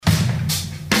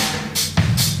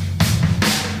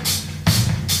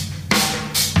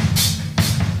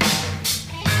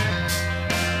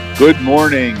Good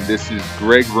morning. This is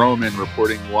Greg Roman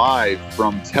reporting live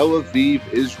from Tel Aviv,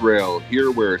 Israel,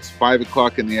 here where it's 5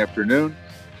 o'clock in the afternoon,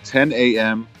 10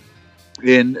 a.m.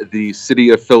 in the city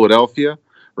of Philadelphia,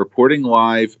 reporting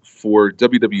live for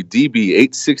WWDB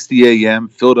 860 a.m.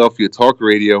 Philadelphia Talk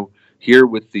Radio, here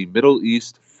with the Middle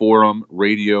East Forum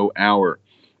Radio Hour,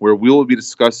 where we will be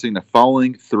discussing the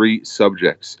following three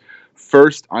subjects.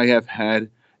 First, I have had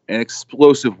an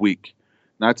explosive week.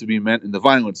 Not to be meant in the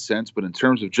violent sense, but in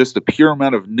terms of just the pure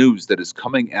amount of news that is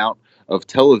coming out of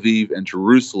Tel Aviv and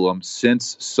Jerusalem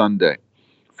since Sunday.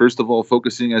 First of all,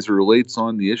 focusing as it relates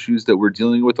on the issues that we're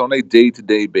dealing with on a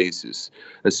day-to-day basis,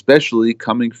 especially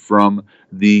coming from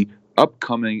the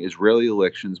upcoming Israeli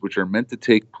elections, which are meant to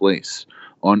take place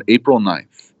on April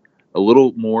 9th, a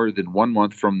little more than 1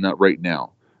 month from that right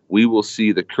now. We will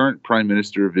see the current Prime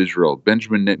Minister of Israel,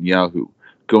 Benjamin Netanyahu,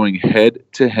 going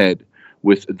head-to-head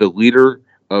with the leader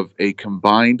of a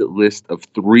combined list of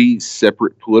three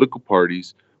separate political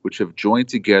parties which have joined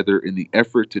together in the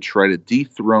effort to try to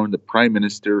dethrone the prime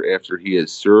minister after he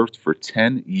has served for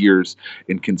 10 years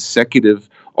in consecutive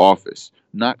office,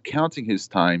 not counting his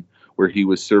time where he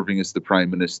was serving as the prime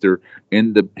minister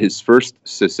in his first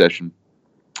secession,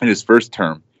 in his first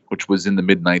term, which was in the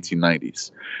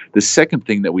mid-1990s. The second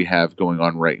thing that we have going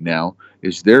on right now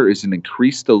is there is an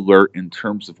increased alert in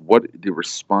terms of what the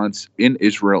response in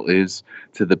Israel is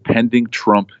to the pending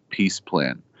Trump peace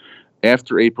plan.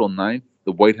 After April 9th,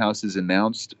 the White House has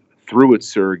announced through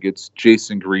its surrogates,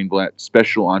 Jason Greenblatt,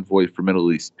 Special Envoy for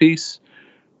Middle East Peace,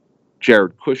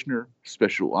 Jared Kushner,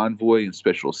 Special Envoy and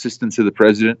Special Assistant to the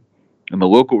President, and the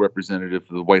local representative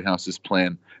of the White House's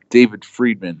plan, David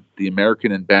Friedman, the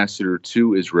American ambassador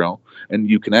to Israel. And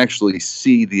you can actually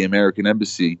see the American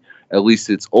embassy, at least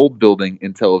its old building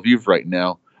in Tel Aviv right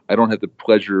now. I don't have the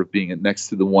pleasure of being next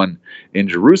to the one in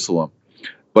Jerusalem,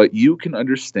 but you can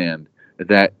understand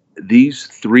that these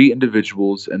three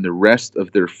individuals and the rest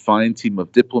of their fine team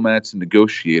of diplomats and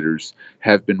negotiators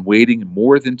have been waiting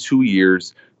more than 2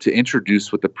 years to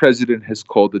introduce what the president has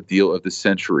called the deal of the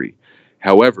century.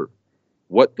 However,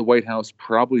 what the White House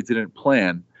probably didn't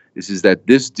plan is that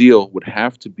this deal would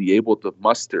have to be able to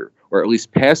muster, or at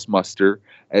least pass muster,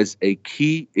 as a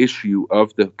key issue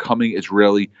of the coming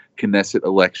Israeli Knesset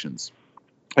elections.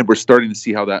 And we're starting to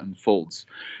see how that unfolds.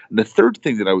 And the third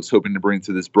thing that I was hoping to bring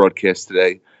to this broadcast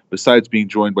today, besides being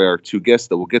joined by our two guests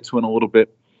that we'll get to in a little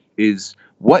bit, is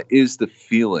what is the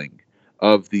feeling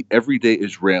of the everyday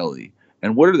Israeli,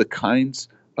 and what are the kinds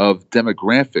of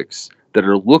demographics that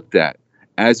are looked at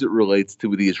as it relates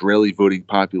to the Israeli voting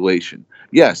population.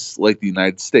 Yes, like the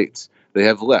United States, they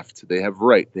have left, they have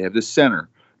right, they have the center.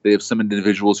 They have some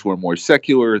individuals who are more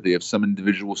secular, they have some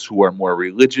individuals who are more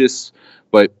religious,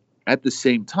 but at the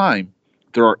same time,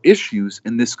 there are issues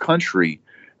in this country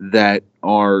that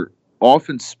are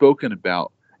often spoken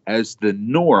about as the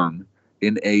norm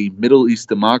in a Middle East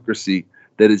democracy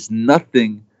that is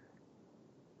nothing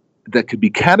that could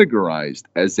be categorized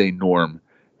as a norm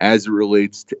as it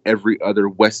relates to every other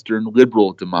Western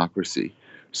liberal democracy.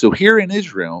 So here in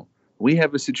Israel, we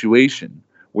have a situation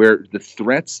where the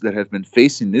threats that have been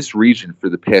facing this region for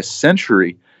the past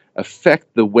century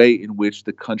affect the way in which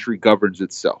the country governs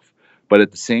itself. But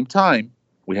at the same time,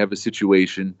 we have a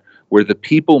situation where the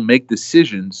people make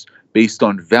decisions based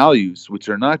on values which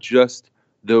are not just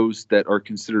those that are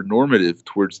considered normative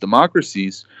towards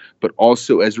democracies, but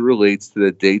also as it relates to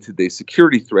the day-to-day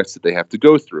security threats that they have to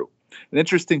go through. An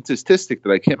interesting statistic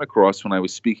that I came across when I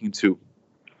was speaking to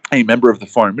a member of the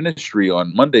foreign ministry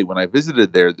on Monday when I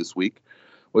visited there this week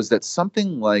was that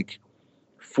something like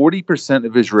 40%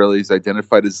 of Israelis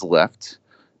identified as left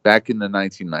back in the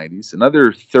 1990s,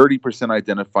 another 30%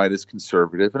 identified as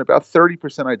conservative, and about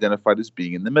 30% identified as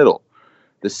being in the middle.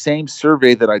 The same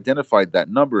survey that identified that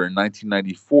number in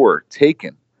 1994,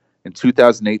 taken in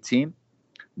 2018,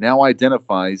 now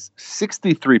identifies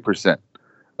 63%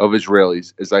 of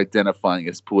Israelis as identifying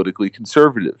as politically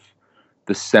conservative.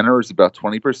 The center is about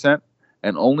 20%,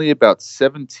 and only about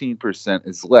 17%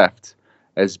 is left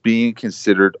as being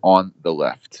considered on the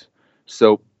left.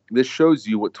 So this shows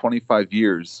you what 25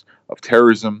 years of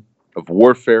terrorism, of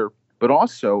warfare, but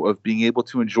also of being able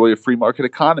to enjoy a free market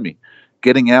economy,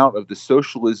 getting out of the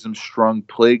socialism-strung,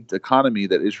 plagued economy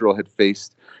that Israel had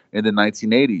faced in the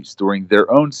 1980s during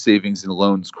their own savings and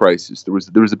loans crisis. There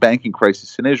was a banking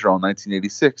crisis in Israel in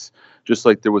 1986, just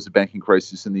like there was a banking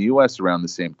crisis in the U.S. around the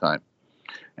same time.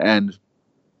 And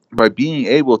by being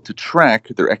able to track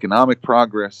their economic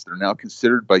progress, they're now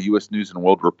considered by U.S. News and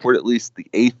World Report at least the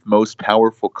 8th most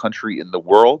powerful country in the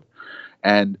world.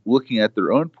 And looking at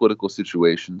their own political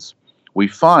situations, we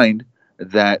find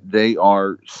that they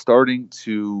are starting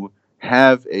to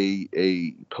have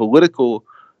a political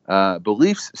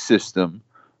belief system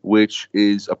which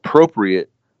is appropriate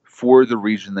for the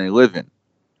region they live in,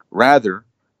 rather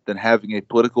than having a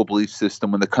political belief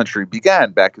system when the country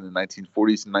began back in the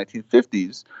 1940s and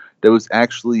 1950s that was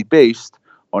actually based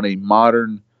on a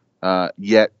modern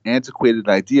yet antiquated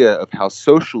idea of how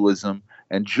socialism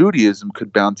and Judaism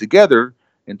could bound together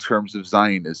in terms of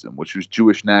Zionism, which was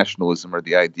Jewish nationalism, or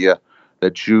the idea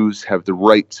that Jews have the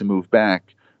right to move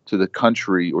back to the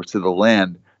country or to the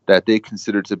land that they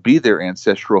consider to be their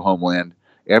ancestral homeland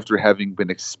after having been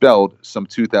expelled some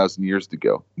 2,000 years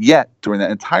ago. Yet, during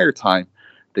that entire time,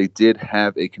 they did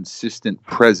have a consistent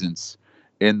presence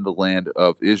in the land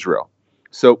of Israel.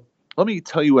 So let me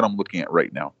tell you what I'm looking at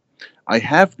right now. I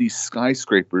have these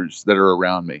skyscrapers that are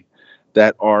around me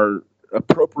that are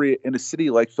appropriate in a city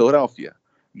like Philadelphia,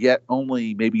 yet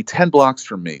only maybe 10 blocks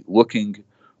from me, looking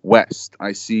west,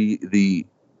 I see the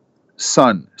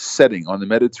sun setting on the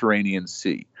Mediterranean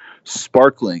Sea,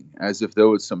 sparkling as if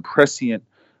though it's some prescient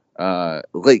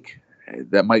lake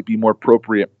that might be more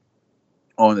appropriate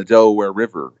on the Delaware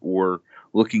River, or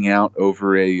looking out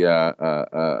over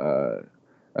a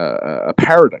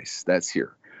paradise that's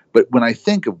here. But when I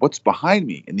think of what's behind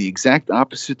me in the exact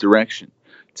opposite direction,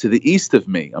 to the east of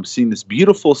me, I'm seeing this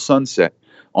beautiful sunset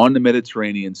on the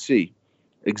Mediterranean Sea.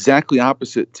 Exactly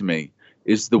opposite to me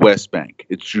is the West Bank.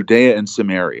 It's Judea and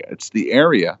Samaria. It's the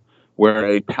area where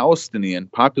a Palestinian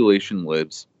population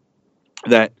lives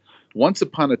that once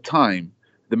upon a time,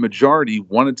 the majority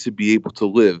wanted to be able to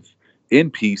live in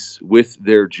peace with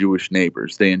their Jewish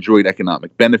neighbors. They enjoyed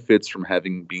economic benefits from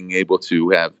being able to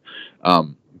have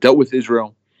dealt with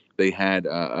Israel. They had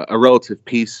a relative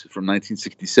peace from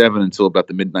 1967 until about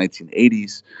the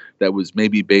mid-1980s that was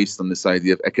maybe based on this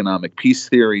idea of economic peace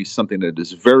theory, something that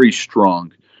is very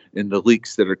strong in the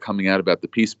leaks that are coming out about the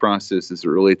peace process as it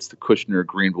relates to Kushner,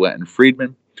 Greenblatt, and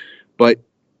Friedman. But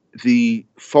the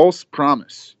false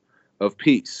promise of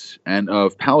peace and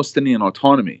of Palestinian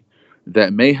autonomy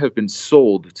that may have been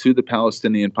sold to the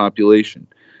Palestinian population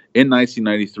in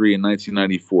 1993 and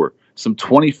 1994, some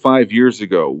 25 years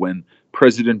ago, when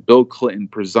President Bill Clinton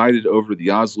presided over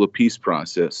the Oslo peace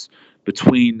process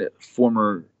between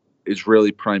former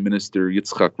Israeli Prime Minister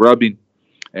Yitzhak Rabin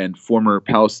and former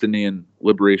Palestinian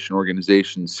Liberation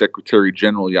Organization Secretary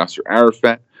General Yasser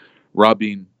Arafat.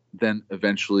 Rabin then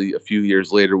eventually, a few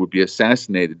years later, would be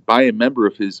assassinated by a member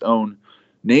of his own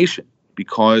nation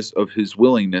because of his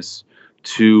willingness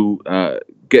to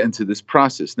get into this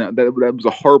process. Now, that was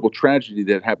a horrible tragedy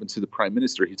that happened to the prime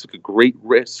minister. He took a great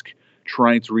risk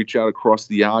trying to reach out across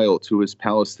the aisle to his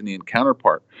Palestinian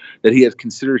counterpart that he had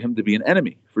considered him to be an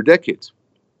enemy for decades.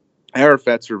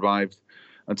 Arafat survived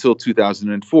until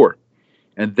 2004.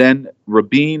 And then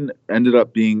Rabin ended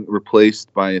up being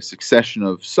replaced by a succession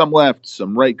of some left,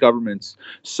 some right governments,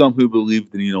 some who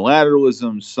believed in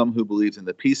unilateralism, some who believed in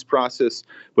the peace process.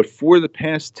 But for the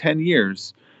past 10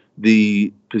 years,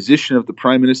 the position of the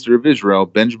Prime Minister of Israel,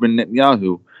 Benjamin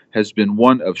Netanyahu, has been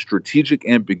one of strategic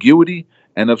ambiguity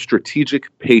and of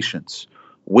strategic patience,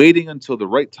 waiting until the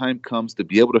right time comes to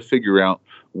be able to figure out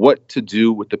what to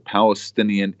do with the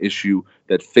Palestinian issue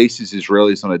that faces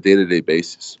Israelis on a day-to-day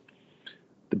basis.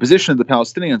 The position of the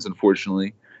Palestinians,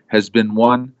 unfortunately, has been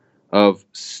one of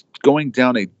going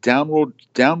down a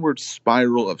downward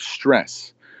spiral of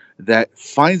stress that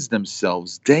finds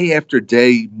themselves day after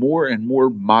day more and more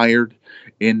mired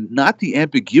in not the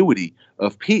ambiguity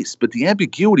of peace, but the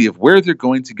ambiguity of where they're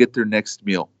going to get their next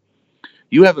meal.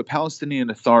 You have a Palestinian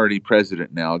Authority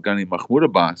president now, a guy named Mahmoud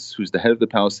Abbas, who's the head of the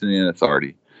Palestinian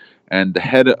Authority, and the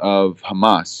head of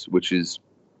Hamas, which is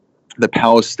the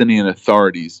Palestinian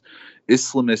Authority's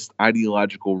Islamist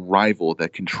ideological rival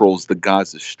that controls the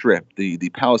Gaza Strip. The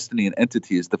Palestinian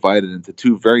entity is divided into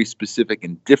two very specific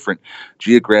and different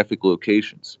geographic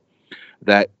locations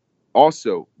that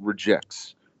also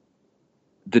rejects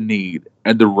the need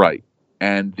and the right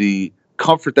and the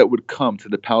comfort that would come to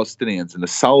the Palestinians and the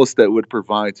solace that would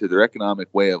provide to their economic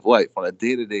way of life on a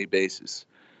day-to-day basis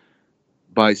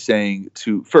by saying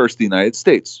to, first, the United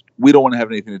States, we don't want to have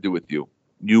anything to do with you.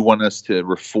 You want us to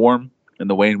reform in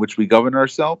the way in which we govern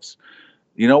ourselves?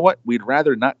 You know what? We'd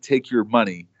rather not take your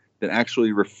money than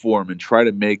actually reform and try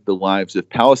to make the lives of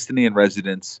Palestinian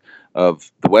residents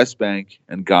of the West Bank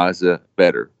and Gaza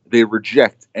better. They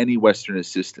reject any Western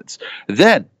assistance.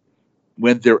 Then,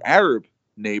 when their Arab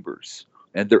neighbors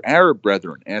and their Arab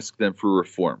brethren ask them for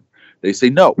reform, they say,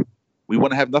 no, we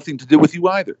want to have nothing to do with you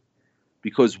either,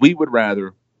 because we would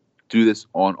rather do this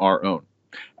on our own.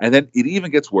 And then it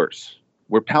even gets worse,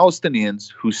 where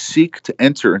Palestinians who seek to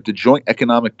enter into joint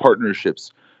economic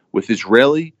partnerships with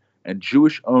Israeli and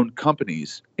Jewish-owned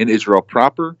companies in Israel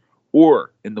proper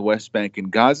or in the West Bank in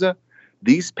Gaza,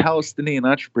 these Palestinian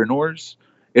entrepreneurs,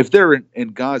 if they're in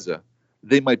Gaza,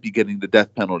 they might be getting the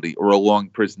death penalty or a long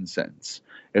prison sentence.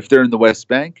 If they're in the West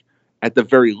Bank, at the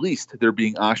very least, they're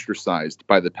being ostracized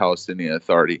by the Palestinian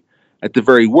Authority. At the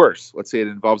very worst, let's say it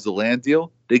involves a land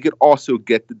deal, they could also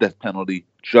get the death penalty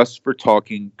just for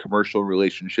talking commercial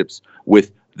relationships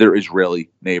with their Israeli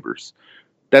neighbors.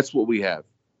 That's what we have.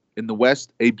 In the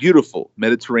West, a beautiful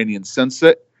Mediterranean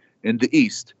sunset. In the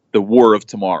East, the war of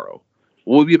tomorrow.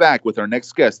 We'll be back with our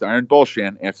next guest, Aaron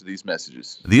Bolshan, after these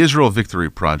messages. The Israel Victory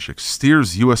Project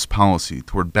steers U.S. policy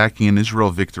toward backing an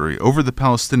Israel victory over the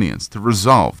Palestinians to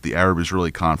resolve the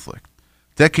Arab-Israeli conflict.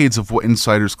 Decades of what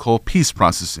insiders call peace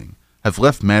processing have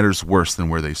left matters worse than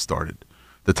where they started.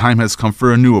 The time has come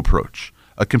for a new approach,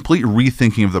 a complete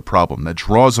rethinking of the problem that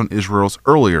draws on Israel's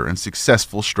earlier and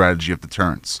successful strategy of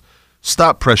deterrence.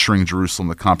 Stop pressuring Jerusalem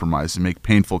to compromise and make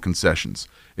painful concessions.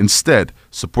 Instead,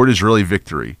 support Israeli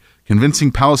victory,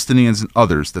 convincing Palestinians and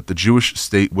others that the Jewish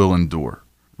state will endure.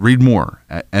 Read more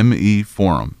at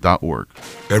meforum.org.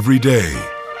 Every day,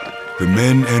 the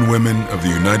men and women of the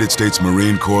United States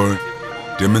Marine Corps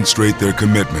demonstrate their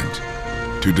commitment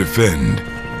to defend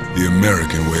the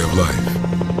American way of life.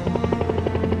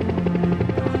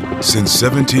 Since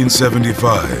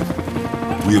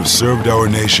 1775, we have served our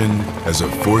nation as a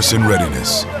force in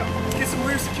readiness.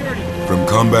 From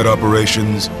combat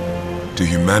operations to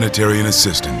humanitarian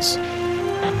assistance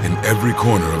in every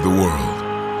corner of the world.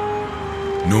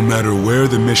 No matter where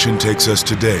the mission takes us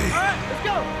today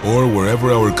or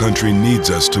wherever our country needs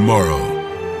us tomorrow,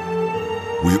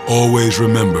 we always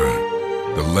remember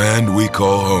the land we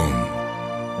call home.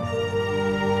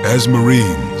 As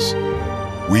Marines,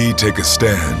 we take a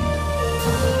stand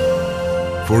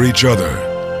for each other,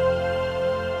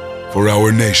 for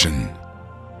our nation,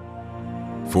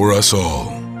 for us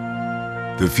all.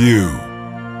 The few,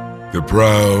 the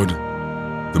proud,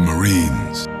 the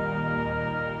Marines.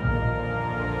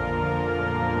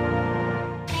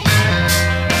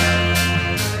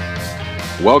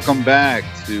 Welcome back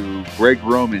to Greg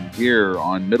Roman here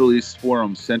on Middle East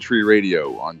Forum Century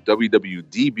Radio on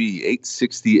WWDB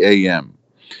 860 AM.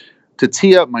 To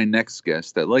tee up my next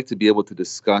guest, I'd like to be able to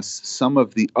discuss some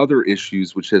of the other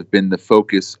issues which have been the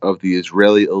focus of the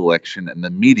Israeli election and the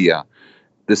media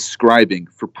describing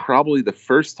for probably the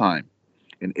first time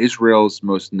in Israel's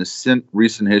most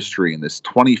recent history, in this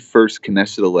 21st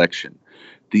Knesset election,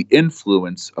 the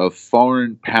influence of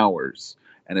foreign powers,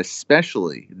 and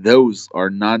especially those are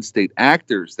non-state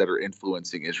actors that are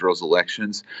influencing Israel's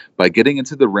elections by getting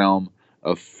into the realm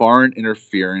of foreign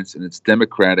interference in its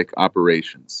democratic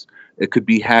operations. It could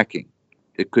be hacking.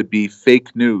 It could be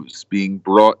fake news being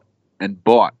brought and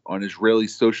bought on Israeli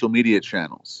social media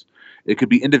channels. It could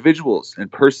be individuals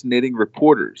impersonating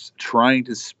reporters trying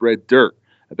to spread dirt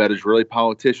about Israeli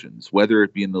politicians, whether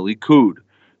it be in the Likud,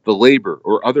 the Labor,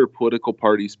 or other political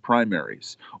parties'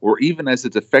 primaries, or even as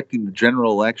it's affecting the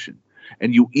general election.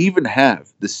 And you even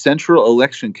have the Central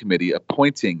Election Committee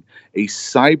appointing a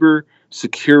cyber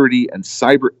security and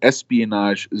cyber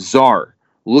espionage czar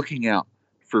looking out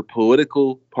for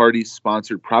political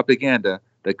party-sponsored propaganda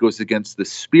that goes against the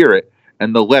spirit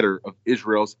and the letter of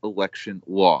Israel's election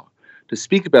law. To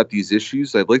speak about these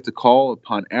issues, I'd like to call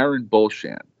upon Aaron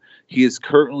Bolshan. He is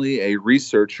currently a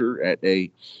researcher at a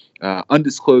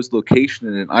undisclosed location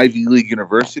in an Ivy League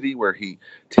university where he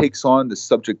takes on the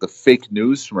subject of fake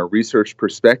news from a research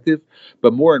perspective.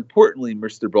 But more importantly,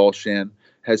 Mr. Bolshan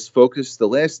has focused the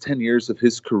last 10 years of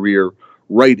his career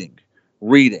writing,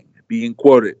 reading, being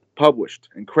quoted, published,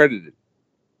 and credited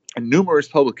in numerous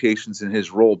publications in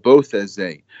his role both as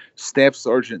a staff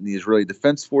sergeant in the Israeli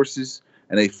Defense Forces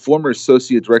and a former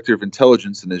associate director of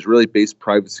intelligence in an Israeli-based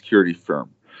private security firm.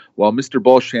 While Mr.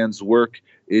 Bolshan's work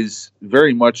is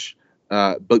very much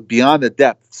but beyond the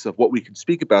depths of what we can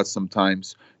speak about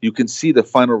sometimes, you can see the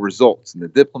final results in The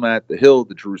Diplomat, The Hill,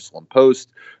 The Jerusalem Post,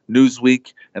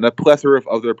 Newsweek, and a plethora of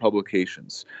other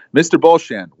publications. Mr.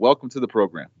 Bolshan, welcome to the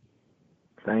program.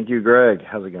 Thank you, Greg.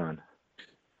 How's it going?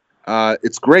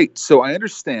 It's great. So I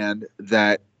understand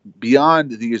that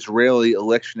beyond the Israeli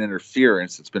election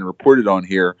interference that's been reported on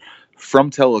here from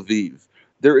Tel Aviv,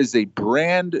 there is a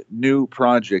brand new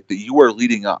project that you are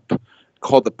leading up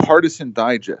called the Partisan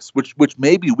Digest, which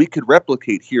maybe we could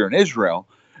replicate here in Israel,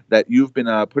 that you've been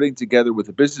putting together with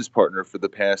a business partner for the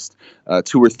past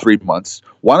 2 or 3 months.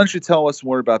 Why don't you tell us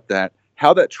more about that,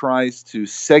 how that tries to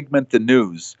segment the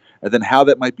news, and then how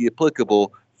that might be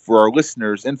applicable for our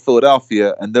listeners in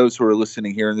Philadelphia and those who are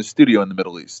listening here in the studio in the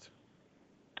Middle East?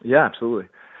 Yeah, absolutely.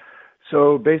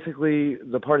 So basically,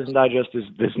 the Partisan Digest is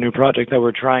this new project that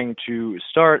we're trying to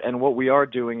start, and what we are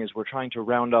doing is we're trying to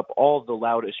round up all of the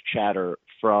loudest chatter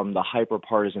from the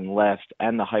hyper-partisan left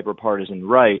and the hyper-partisan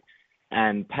right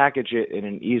and package it in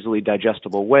an easily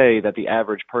digestible way that the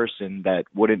average person that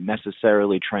wouldn't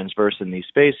necessarily transverse in these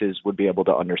spaces would be able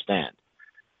to understand.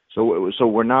 So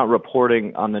we're not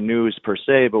reporting on the news per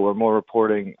se, but we're more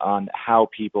reporting on how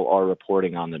people are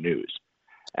reporting on the news.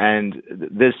 And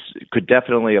this could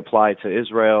definitely apply to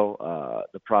Israel,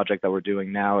 the project that we're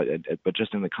doing now, but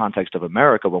just in the context of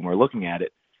America, when we're looking at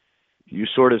it, you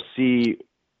sort of see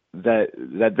that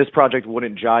this project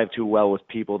wouldn't jive too well with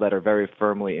people that are very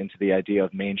firmly into the idea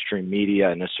of mainstream media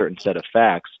and a certain set of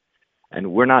facts.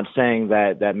 And we're not saying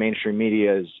that mainstream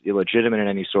media is illegitimate in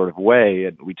any sort of way,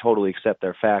 and we totally accept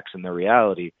their facts and their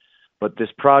reality. But this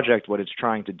project, what it's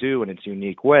trying to do in its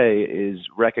unique way is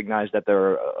recognize that there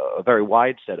are a very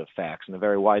wide set of facts and a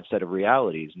very wide set of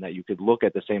realities, and that you could look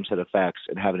at the same set of facts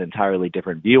and have an entirely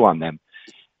different view on them.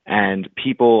 And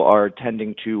people are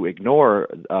tending to ignore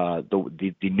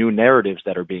the new narratives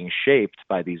that are being shaped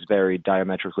by these very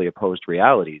diametrically opposed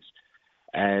realities.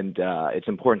 And it's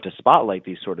important to spotlight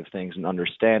these sort of things and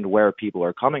understand where people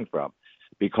are coming from,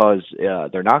 because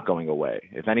they're not going away.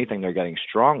 If anything, they're getting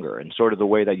stronger. And sort of the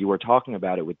way that you were talking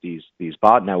about it with these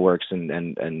bot networks and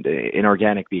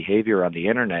inorganic behavior on the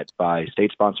internet by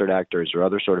state-sponsored actors or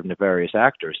other sort of nefarious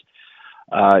actors,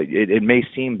 it may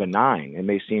seem benign. It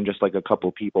may seem just like a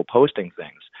couple people posting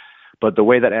things. But the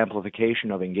way that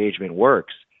amplification of engagement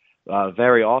works,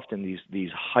 very often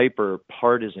these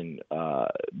hyper-partisan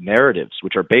narratives,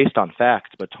 which are based on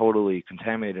facts but totally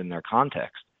contaminated in their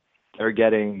context, they're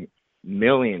getting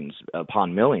millions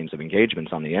upon millions of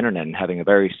engagements on the internet and having a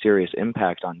very serious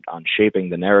impact on shaping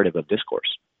the narrative of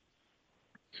discourse.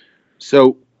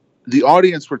 So the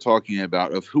audience we're talking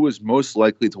about, of who is most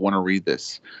likely to want to read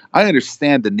this, I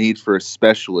understand the need for a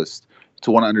specialist to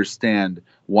want to understand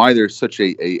why there's such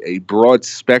a broad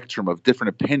spectrum of different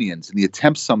opinions and the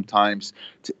attempts sometimes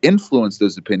to influence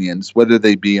those opinions, whether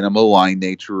they be in a malign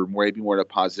nature or maybe more in a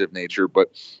positive nature.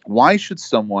 But why should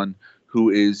someone who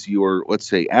is your, let's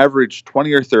say, average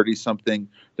 20 or 30 something,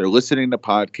 they're listening to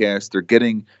podcasts, they're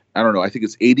getting, I don't know, I think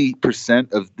it's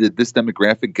 80% of this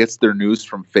demographic gets their news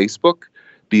from Facebook,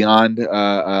 beyond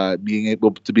being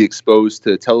able to be exposed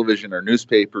to television or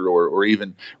newspaper or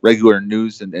even regular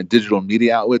news and digital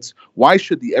media outlets. Why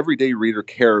should the everyday reader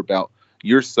care about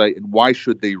your site, and why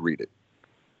should they read it?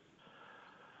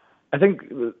 I think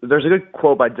there's a good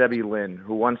quote by Debbie Lynn,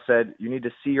 who once said, "You need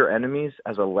to see your enemies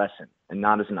as a lesson and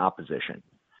not as an opposition."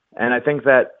 And I think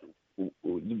that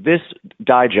this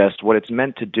digest, what it's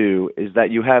meant to do is that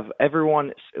you have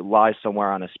everyone lies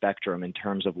somewhere on a spectrum in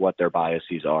terms of what their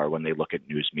biases are when they look at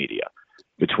news media.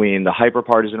 Between the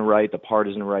hyperpartisan right, the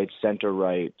partisan right, center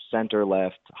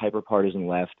left, hyperpartisan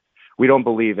left, we don't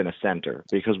believe in a center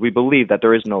because we believe that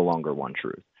there is no longer one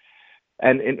truth.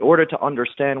 And in order to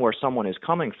understand where someone is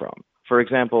coming from, for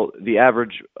example, the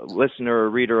average listener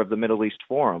or reader of the Middle East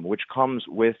Forum, which comes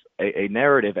with a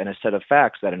narrative and a set of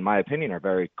facts that, in my opinion, are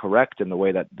very correct in the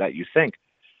way that you think.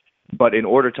 But in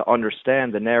order to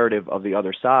understand the narrative of the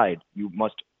other side, you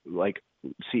must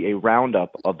see a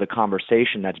roundup of the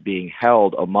conversation that's being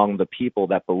held among the people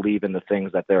that believe in the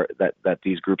things that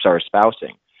these groups are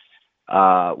espousing.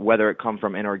 Whether it come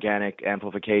from inorganic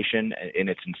amplification in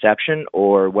its inception,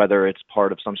 or whether it's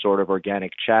part of some sort of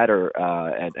organic chatter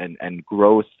and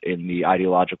growth in the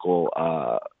ideological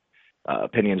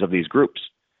opinions of these groups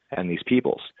and these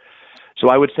peoples. So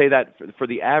I would say that for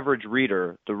the average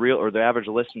reader, the average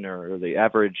listener, or the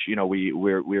average,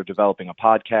 we're developing a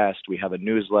podcast, we have a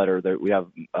newsletter, we have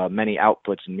many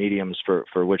outputs and mediums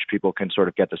for which people can sort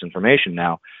of get this information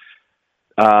now.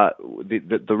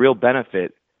 The real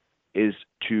benefit is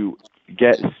to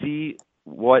see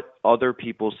what other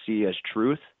people see as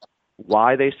truth,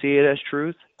 why they see it as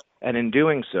truth, and in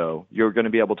doing so, you're going to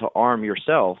be able to arm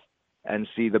yourself and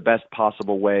see the best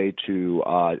possible way to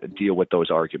deal with those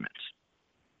arguments.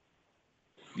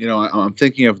 I'm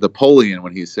thinking of Napoleon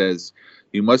when he says,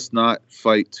 "You must not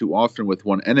fight too often with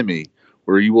one enemy,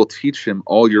 or you will teach him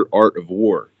all your art of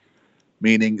war."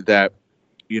 Meaning that,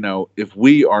 if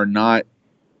we are not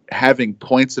having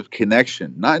points of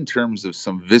connection, not in terms of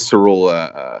some visceral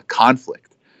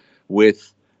conflict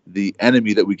with the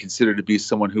enemy that we consider to be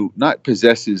someone who not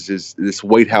possesses this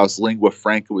White House lingua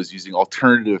franca was using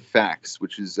alternative facts,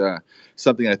 which is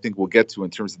something I think we'll get to in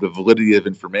terms of the validity of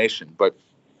information. But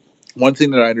one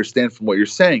thing that I understand from what you're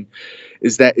saying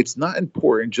is that it's not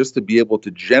important just to be able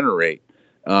to generate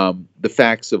the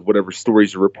facts of whatever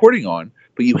stories you're reporting on,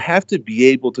 but you have to be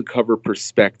able to cover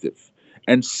perspective.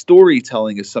 And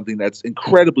storytelling is something that's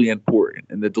incredibly important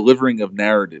in the delivering of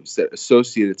narratives that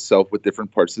associate itself with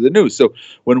different parts of the news. So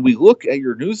when we look at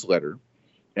your newsletter,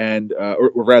 and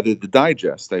or rather the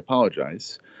digest, I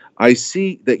apologize, I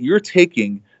see that you're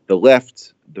taking the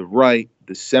left, the right,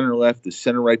 the center left, the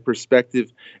center right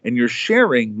perspective, and you're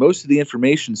sharing most of the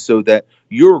information so that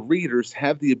your readers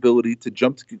have the ability to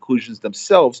jump to conclusions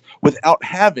themselves without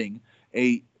having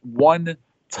a one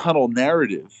tunnel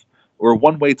narrative or a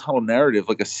one-way tunnel narrative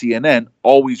like a CNN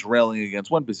always railing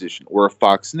against one position or a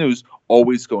Fox News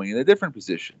always going in a different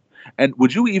position. And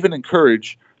would you even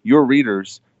encourage your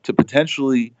readers to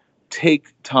potentially take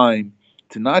time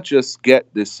to not just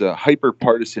get this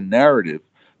hyper-partisan narrative,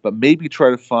 but maybe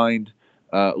try to find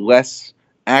less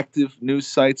active news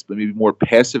sites, but maybe more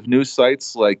passive news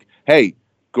sites like, hey,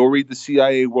 go read the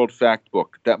CIA World Fact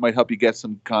Book. That might help you get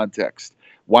some context.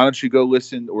 Why don't you go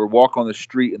listen or walk on the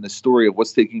street in the story of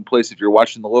what's taking place? If you're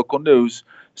watching the local news,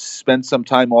 spend some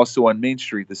time also on Main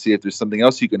Street to see if there's something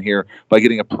else you can hear by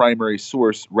getting a primary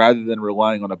source rather than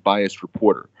relying on a biased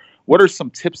reporter. What are some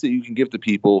tips that you can give to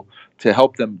people to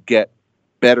help them get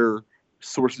better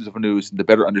sources of news and to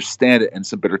better understand it and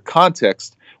some better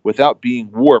context without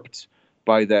being warped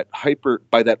by that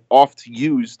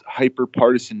oft-used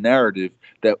hyper-partisan narrative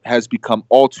that has become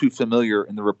all too familiar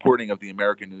in the reporting of the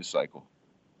American news cycle?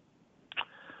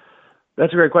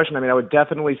 That's a great question. I mean, I would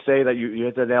definitely say that you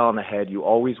hit the nail on the head. You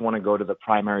always want to go to the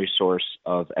primary source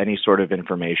of any sort of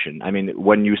information. I mean,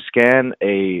 when you scan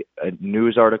a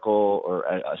news article or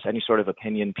any sort of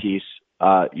opinion piece,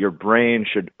 your brain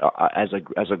should, as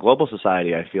a global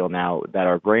society, I feel now that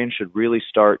our brain should really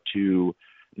start to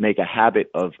make a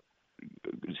habit of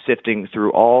sifting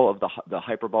through all of the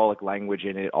hyperbolic language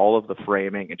in it, all of the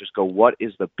framing, and just go, what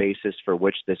is the basis for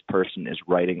which this person is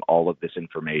writing all of this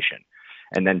information?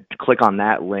 And then click on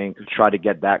that link, try to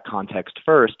get that context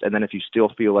first, and then if you still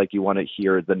feel like you want to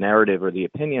hear the narrative or the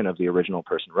opinion of the original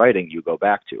person writing, you go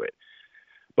back to it.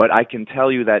 But I can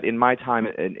tell you that in my time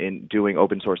in doing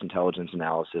open source intelligence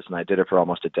analysis, and I did it for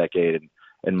almost a decade,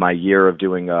 in my year of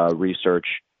doing research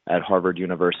at Harvard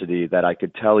University, that I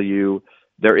could tell you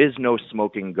there is no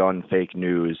smoking gun fake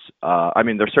news. I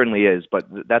mean, there certainly is, but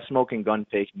that smoking gun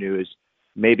fake news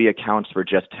maybe accounts for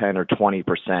just 10 or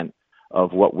 20%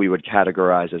 of what we would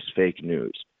categorize as fake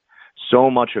news.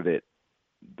 So much of it,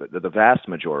 the vast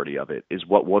majority of it, is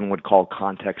what one would call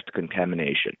context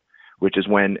contamination, which is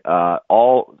when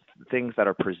all things that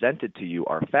are presented to you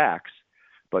are facts,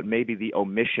 but maybe the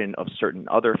omission of certain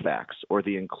other facts or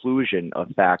the inclusion of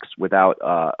facts without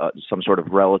some sort of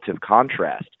relative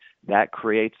contrast, that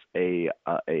creates a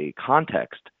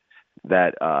context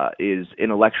that is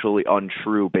intellectually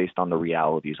untrue based on the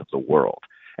realities of the world.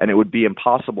 And it would be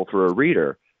impossible for a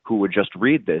reader who would just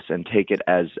read this and take it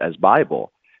as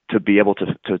Bible to be able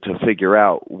to figure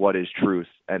out what is truth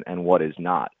and what is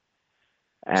not.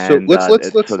 And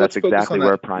so that's exactly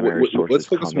where primary sources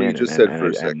come in.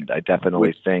 And I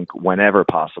definitely think whenever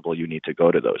possible, you need to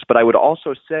go to those. But I would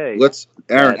also say,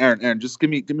 Aaron, just give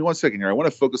me 1 second here. I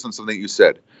want to focus on something you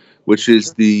said, which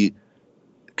is the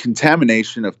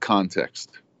contamination of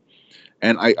context.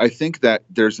 And I think that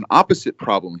there's an opposite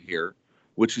problem here,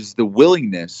 which is the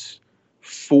willingness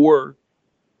for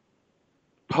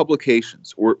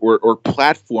publications or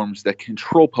platforms that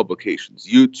control publications,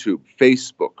 YouTube,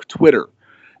 Facebook, Twitter,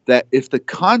 that if the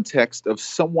context of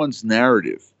someone's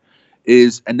narrative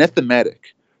is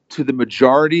anathematic to the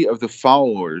majority of the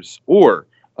followers or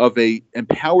of a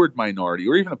empowered minority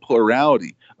or even a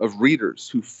plurality of readers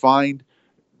who find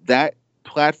that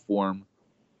platform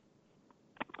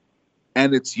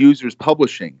and its users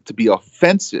publishing to be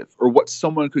offensive or what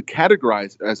someone could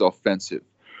categorize as offensive,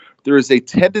 there is a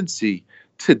tendency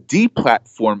to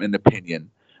deplatform an opinion,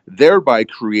 thereby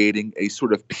creating a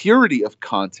sort of purity of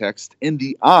context in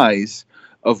the eyes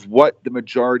of what the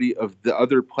majority of the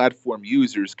other platform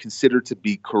users consider to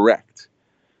be correct.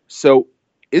 So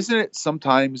isn't it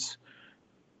sometimes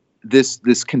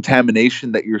this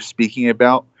contamination that you're speaking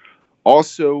about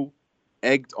also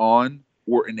egged on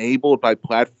or enabled by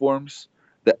platforms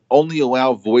that only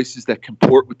allow voices that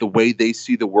comport with the way they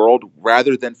see the world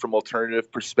rather than from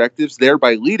alternative perspectives,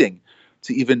 thereby leading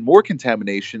to even more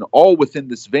contamination, all within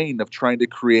this vein of trying to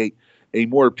create a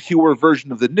more pure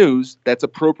version of the news that's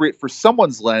appropriate for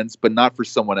someone's lens, but not for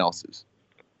someone else's?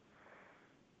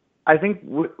 I think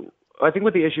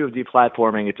with the issue of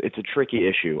deplatforming, it's a tricky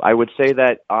issue. I would say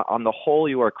that on the whole,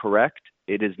 you are correct.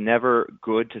 It is never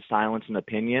good to silence an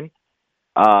opinion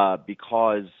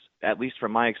because, at least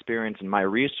from my experience and my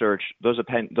research, those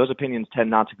opinions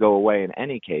tend not to go away in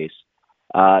any case.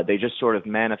 They just sort of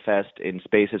manifest in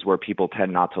spaces where people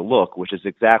tend not to look, which is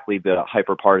exactly the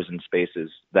hyper-partisan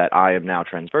spaces that I am now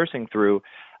transversing through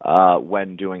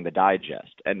when doing the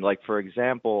digest. And like, for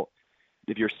example,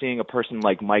 if you're seeing a person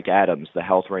like Mike Adams, the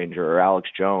health ranger, or Alex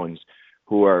Jones,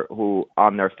 who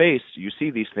on their face you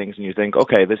see these things and you think,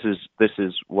 okay, this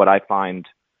is what I find,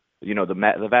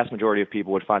 the vast majority of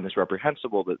people would find this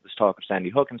reprehensible, this talk of Sandy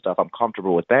Hook and stuff. I'm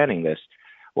comfortable with banning this.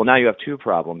 Well, now you have two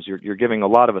problems. You're giving a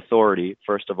lot of authority,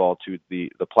 first of all, to the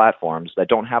platforms that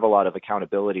don't have a lot of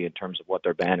accountability in terms of what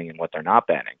they're banning and what they're not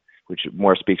banning, which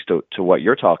more speaks to what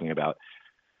you're talking about.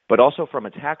 But also from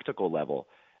a tactical level,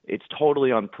 it's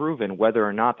totally unproven whether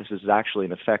or not this is actually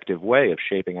an effective way of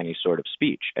shaping any sort of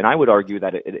speech. And I would argue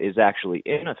that it is actually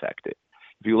ineffective.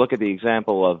 If you look at the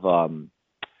example of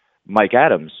Mike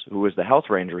Adams, who was the health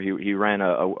ranger, he ran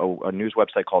a news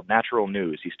website called Natural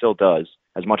News. He still does,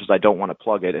 as much as I don't want to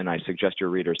plug it, and I suggest your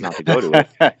readers not to go to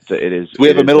it. So it is. Do we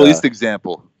have a Middle East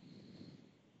example?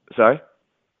 Sorry?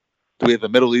 Do we have a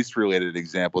Middle East related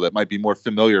example that might be more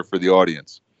familiar for the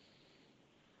audience?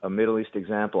 A Middle East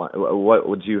example. What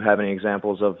would you have any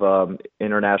examples of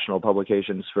international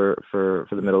publications for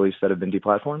the Middle East that have been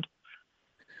deplatformed?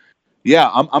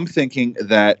 Yeah, I'm thinking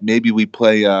that maybe we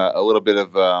play a little bit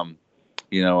of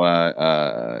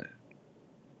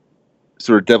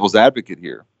sort of devil's advocate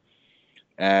here,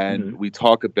 and we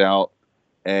talk about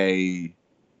a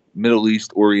Middle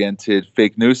East oriented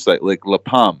fake news site like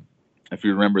Lapam, if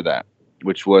you remember that,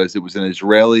 it was an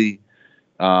Israeli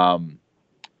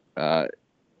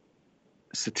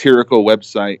satirical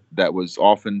website that was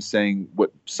often saying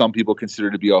what some people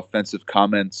consider to be offensive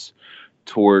comments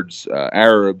towards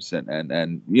Arabs and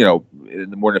in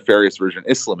the more nefarious version,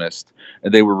 Islamist,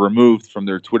 and they were removed from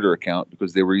their Twitter account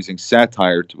because they were using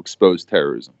satire to expose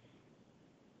terrorism.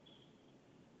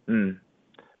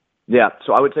 Yeah,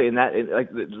 so I would say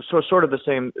sort of the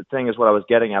same thing as what I was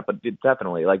getting at, but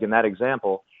definitely, like in that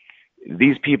example,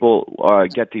 these people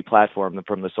get deplatformed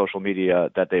from the social media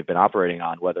that they've been operating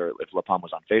on, whether if Lapam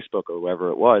was on Facebook or wherever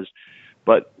it was.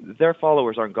 But their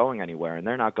followers aren't going anywhere, and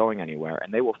they're not going anywhere,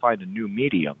 and they will find a new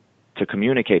medium to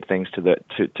communicate things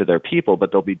to their people,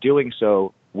 but they'll be doing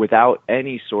so without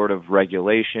any sort of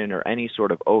regulation or any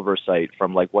sort of oversight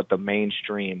from like what the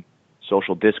mainstream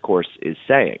social discourse is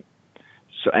saying.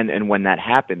 So, and when that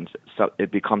happens, so it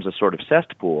becomes a sort of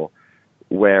cesspool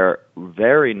where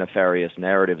very nefarious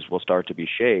narratives will start to be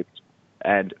shaped,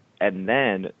 and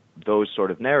then those sort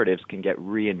of narratives can get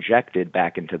re-injected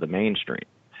back into the mainstream.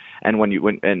 And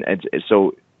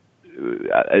so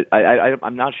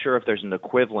I'm not sure if there's an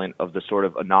equivalent of the sort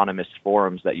of anonymous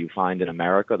forums that you find in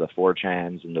America, the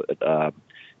 4chans and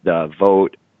the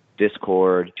Vote,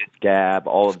 Discord, Gab,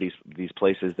 all of these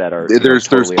places that are there's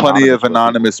plenty of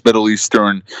anonymous Middle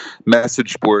Eastern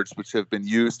message boards which have been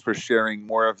used for sharing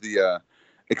more of the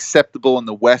acceptable in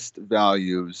the West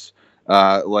values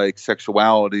like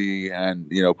sexuality and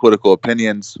political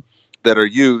opinions that are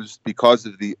used because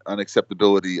of the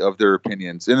unacceptability of their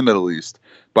opinions in the Middle East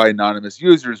by anonymous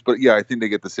users. But yeah, I think they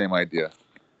get the same idea.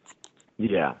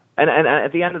 Yeah, and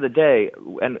at the end of the day,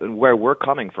 and where we're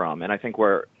coming from, and I think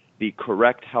where the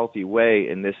correct, healthy way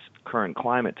in this current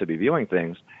climate to be viewing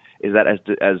things is that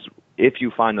as if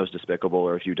you find those despicable,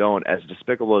 or if you don't, as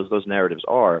despicable as those narratives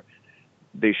are,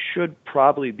 they should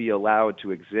probably be allowed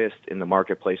to exist in the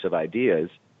marketplace of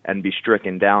ideas and be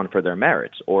stricken down for their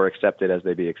merits, or accepted as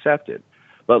they be accepted.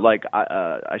 But like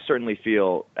I certainly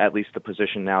feel, at least the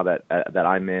position now that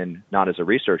I'm in, not as a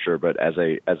researcher, but as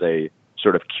a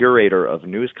sort of curator of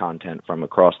news content from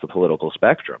across the political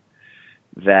spectrum,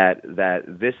 that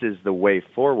this is the way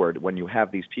forward when you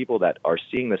have these people that are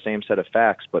seeing the same set of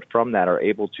facts, but from that are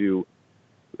able to,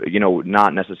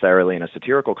 not necessarily in a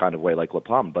satirical kind of way like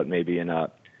Lapam, but maybe in a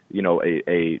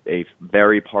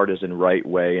very partisan right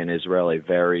way in Israel, a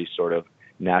very sort of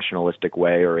nationalistic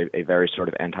way, or a very sort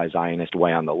of anti-Zionist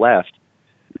way on the left,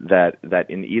 that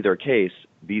in either case,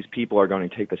 these people are going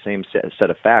to take the same set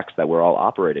of facts that we're all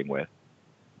operating with,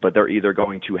 but they're either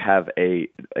going to have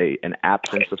an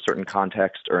absence of certain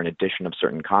context or an addition of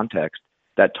certain context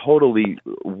that totally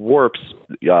warps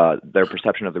their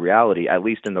perception of the reality, at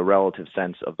least in the relative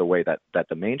sense of the way that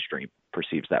the mainstream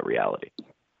perceives that reality.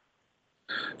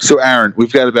 So, Aaron,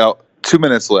 we've got about 2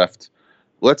 minutes left.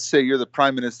 Let's say you're the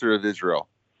Prime Minister of Israel,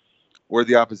 or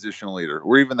the opposition leader,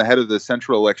 or even the head of the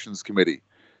Central Elections Committee.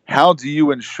 How do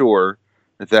you ensure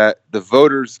that the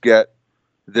voters get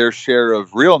their share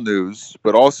of real news,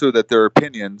 but also that their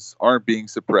opinions aren't being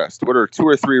suppressed? What are 2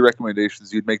 or 3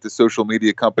 recommendations you'd make to social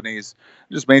media companies,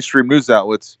 just mainstream news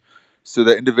outlets, so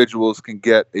that individuals can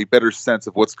get a better sense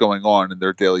of what's going on in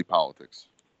their daily politics?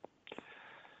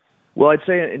 Well, I'd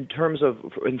say in terms of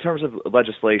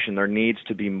legislation, there needs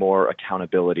to be more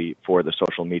accountability for the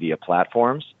social media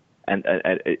platforms, and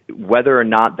whether or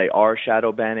not they are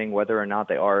shadow banning, whether or not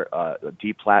they are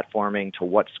deplatforming, to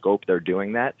what scope they're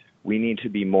doing that. We need to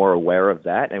be more aware of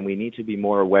that, and we need to be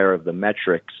more aware of the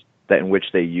metrics in which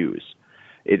they use.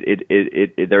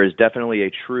 There is definitely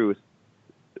a truth,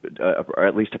 or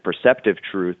at least a perceptive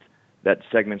truth, that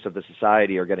segments of the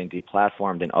society are getting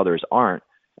deplatformed and others aren't.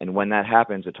 And when that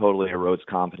happens, it totally erodes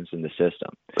confidence in the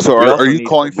system. So are you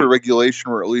calling for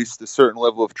regulation, or at least a certain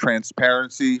level of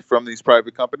transparency from these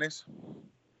private companies?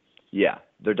 Yeah,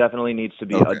 there definitely needs to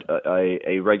be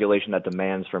a regulation that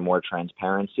demands for more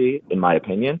transparency, in my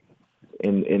opinion,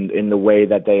 in the way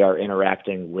that they are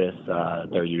interacting with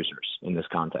their users in this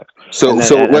context. So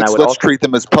let's treat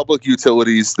them as public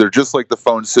utilities. They're just like the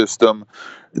phone system.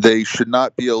 They should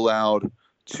not be allowed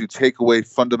to take away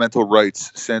fundamental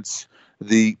rights, since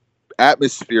the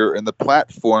atmosphere and the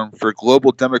platform for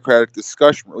global democratic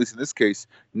discussion, or at least in this case,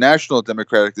 national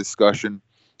democratic discussion,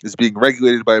 is being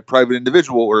regulated by a private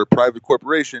individual or a private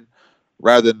corporation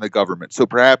rather than the government. So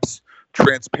perhaps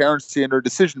transparency in their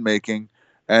decision making,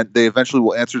 and they eventually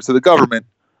will answer to the government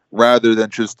rather than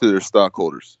just to their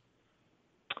stockholders.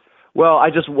 Well,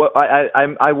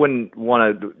 I wouldn't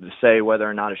want to say whether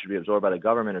or not it should be absorbed by the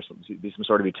government or be some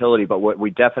sort of utility, but what we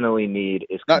definitely need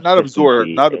is not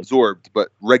absorbed, but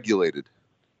regulated.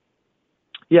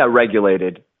 Yeah,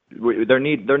 regulated. There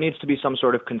needs to be some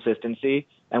sort of consistency,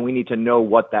 and we need to know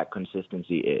what that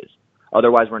consistency is.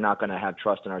 Otherwise, we're not going to have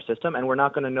trust in our system, and we're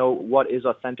not going to know what is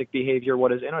authentic behavior,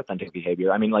 what is inauthentic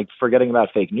behavior. I mean, like, forgetting about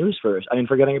fake news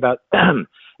forgetting about,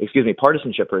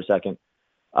 partisanship for a second.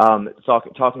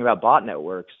 Talking about bot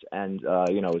networks and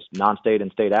non-state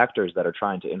and state actors that are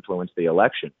trying to influence the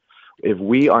election. If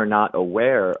we are not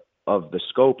aware of the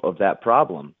scope of that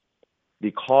problem,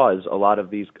 because a lot of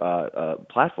these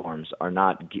platforms are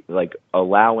not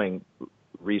allowing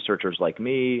researchers like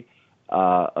me,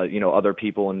 other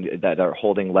people that are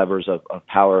holding levers of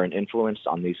power and influence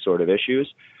on these sort of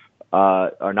issues,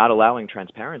 are not allowing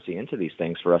transparency into these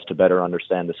things for us to better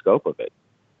understand the scope of it.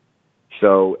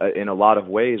 So in a lot of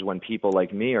ways, when people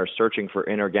like me are searching for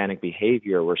inorganic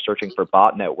behavior, we're searching for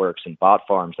bot networks and bot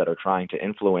farms that are trying to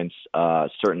influence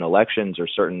certain elections or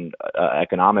certain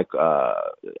economic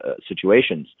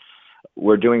situations.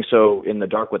 We're doing so in the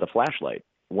dark with a flashlight,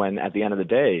 when at the end of the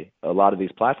day, a lot of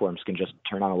these platforms can just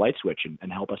turn on a light switch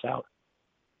and help us out.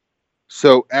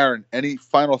 So, Aaron, any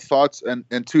final thoughts? And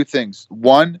two things.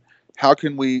 One, how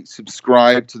can we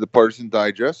subscribe to the Partisan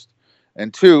Digest?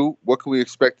 And two, what can we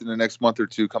expect in the next month or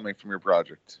two coming from your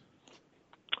project?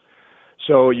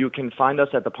 So you can find us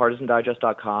at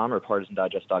thepartisandigest.com or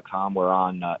partisandigest.com. We're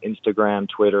on Instagram,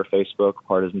 Twitter, Facebook,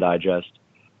 Partisan Digest.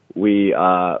 We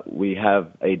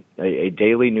have a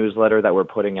daily newsletter that we're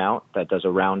putting out that does a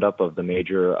roundup of the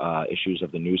major issues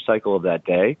of the news cycle of that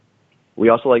day. We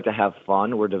also like to have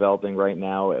fun. We're developing right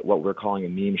now what we're calling a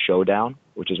meme showdown,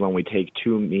 which is when we take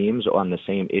two memes on the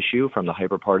same issue from the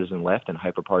hyperpartisan left and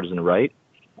hyperpartisan right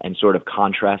and sort of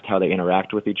contrast how they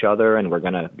interact with each other. And we're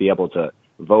going to be able to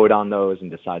vote on those and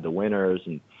decide the winners.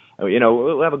 And,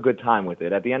 we'll have a good time with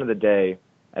it. At the end of the day,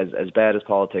 as bad as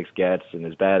politics gets and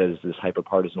as bad as this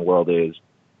hyperpartisan world is,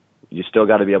 you still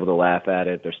got to be able to laugh at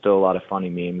it. There's still a lot of funny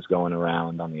memes going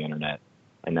around on the internet.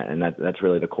 And that's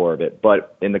really the core of it.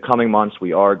 But in the coming months,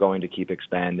 we are going to keep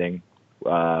expanding.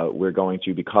 We're going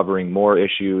to be covering more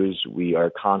issues. We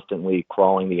are constantly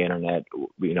crawling the internet.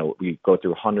 We go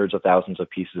through hundreds of thousands of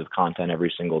pieces of content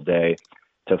every single day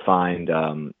to find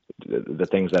the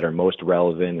things that are most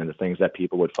relevant and the things that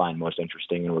people would find most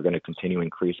interesting. And we're going to continue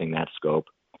increasing that scope.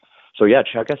 So yeah,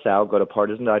 check us out. Go to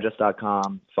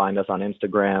partisandigest.com. Find us on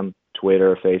Instagram,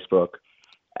 Twitter, Facebook.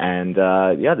 And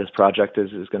this project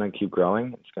is going to keep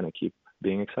growing. It's going to keep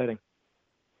being exciting.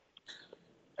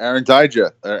 Aaron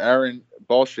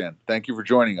Balshan, thank you for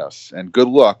joining us, and good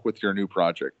luck with your new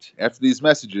project. After these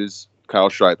messages, Kyle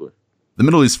Scheidler. The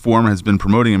Middle East Forum has been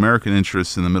promoting American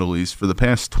interests in the Middle East for the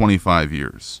past 25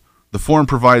 years. The forum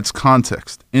provides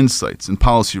context, insights, and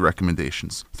policy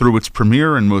recommendations through its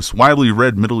premier and most widely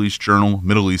read Middle East journal,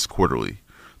 Middle East Quarterly,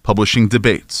 publishing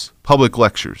debates, public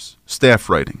lectures, staff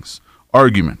writings,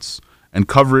 arguments, and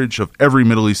coverage of every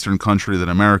Middle Eastern country that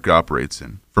America operates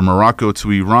in. From Morocco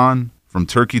to Iran, from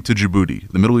Turkey to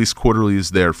Djibouti, the Middle East Quarterly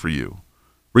is there for you.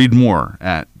 Read more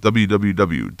at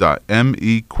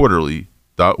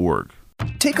www.mequarterly.org.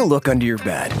 Take a look under your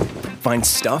bed. Find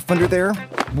stuff under there?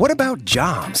 What about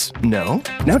jobs? No?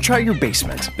 Now try your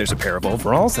basement. There's a pair of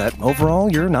overalls that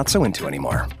overall you're not so into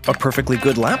anymore. A perfectly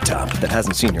good laptop that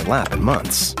hasn't seen your lap in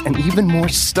months. And even more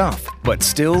stuff, but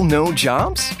still no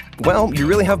jobs? Well, you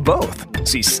really have both.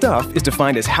 See, stuff is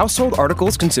defined as household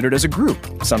articles considered as a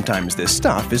group. Sometimes this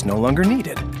stuff is no longer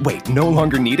needed. Wait, no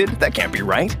longer needed? That can't be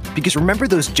right. Because remember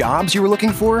those jobs you were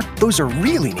looking for? Those are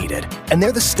really needed. And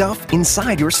they're the stuff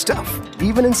inside your stuff.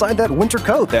 Even inside that winter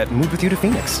coat that moved with you to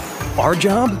Phoenix. Our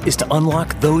job is to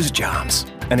unlock those jobs.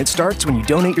 And it starts when you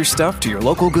donate your stuff to your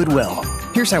local Goodwill.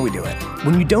 Here's how we do it.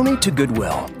 When you donate to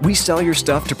Goodwill, we sell your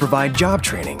stuff to provide job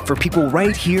training for people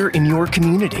right here in your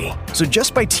community. So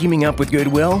just by teaming up with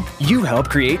Goodwill, you help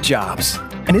create jobs.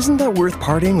 And isn't that worth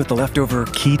parting with the leftover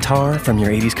keytar from your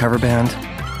 80s cover band?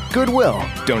 Goodwill.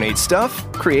 Donate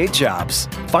stuff, create jobs.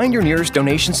 Find your nearest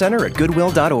donation center at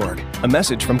goodwill.org. A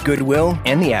message from Goodwill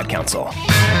and the Ad Council.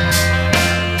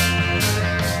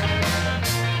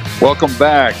 Welcome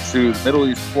back to Middle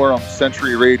East Forum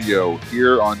Century Radio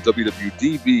here on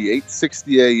WWDB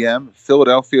 860 AM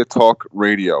Philadelphia Talk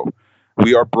Radio.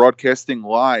 We are broadcasting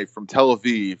live from Tel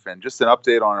Aviv, and just an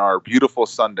update on our beautiful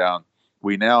sundown.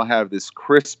 We now have this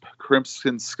crisp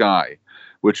crimson sky,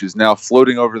 which is now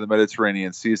floating over the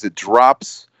Mediterranean Sea as it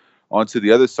drops onto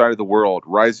the other side of the world,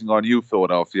 rising on you,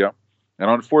 Philadelphia. And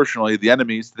unfortunately, the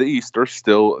enemies to the east are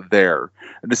still there.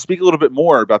 And to speak a little bit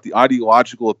more about the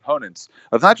ideological opponents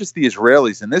of not just the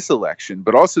Israelis in this election,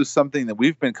 but also something that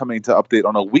we've been coming to update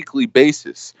on a weekly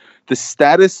basis, the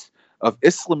status of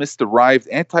Islamist-derived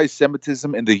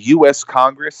anti-Semitism in the U.S.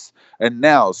 Congress, and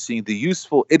now seeing the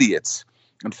useful idiots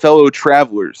and fellow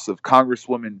travelers of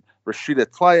Congresswoman Rashida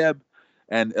Tlaib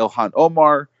and Ilhan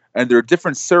Omar and their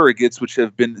different surrogates, which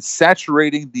have been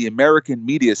saturating the American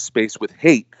media space with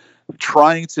hate,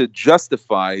 trying to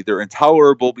justify their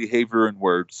intolerable behavior and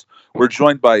words. We're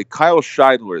joined by Kyle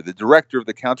Scheidler, the director of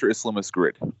the Counter-Islamist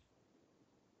Grid.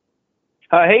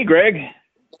 Hey, Greg.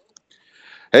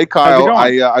 Hey, Kyle.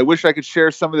 I wish I could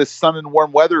share some of this sun and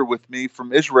warm weather with me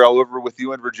from Israel over with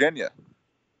you in Virginia.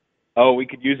 Oh, we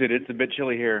could use it. It's a bit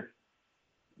chilly here.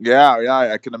 Yeah,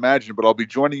 I can imagine. But I'll be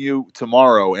joining you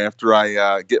tomorrow after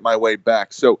I get my way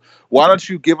back. So why don't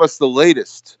you give us the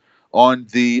latest on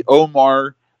the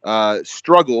Omar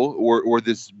struggle or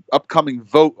this upcoming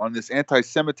vote on this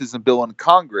anti-Semitism bill in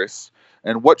Congress,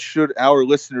 and what should our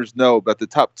listeners know about the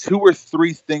top 2 or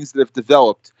 3 things that have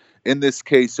developed in this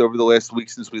case over the last week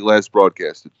since we last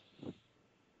broadcasted?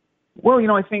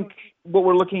 Well, I think what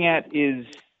we're looking at is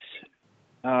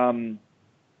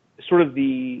sort of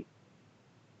the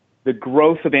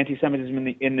growth of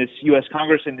anti-Semitism in this U.S.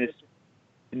 Congress, in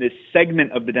this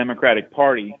segment of the Democratic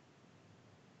Party.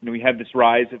 We have this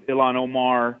rise of Ilhan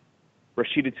Omar,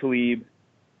 Rashida Tlaib,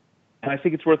 and I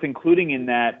think it's worth including in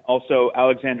that also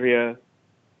Alexandria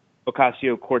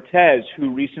Ocasio-Cortez, who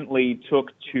recently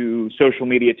took to social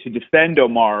media to defend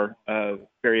Omar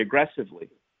very aggressively.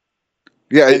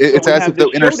 Yeah, and it's so as if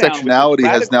the intersectionality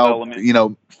has now,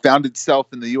 found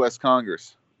itself in the U.S.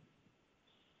 Congress.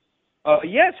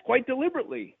 Yes, quite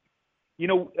deliberately.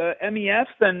 MEF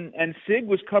and SIG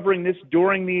was covering this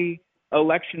during the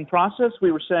election process.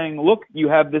 We were saying, look, you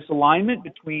have this alignment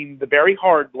between the very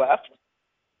hard left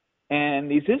and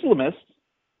these Islamists,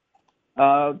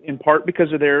 in part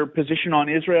because of their position on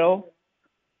Israel.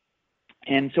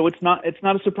 And so it's not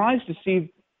a surprise to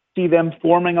see them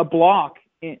forming a bloc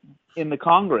in the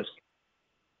Congress.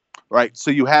 Right.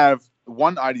 So you have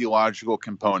one ideological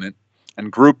component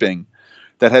and grouping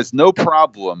that has no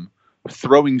problem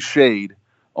throwing shade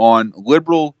on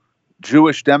liberal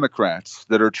Jewish Democrats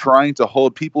that are trying to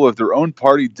hold people of their own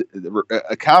party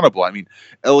accountable. I mean,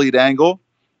 Eliot Engel,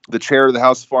 the chair of the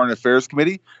House Foreign Affairs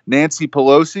Committee, Nancy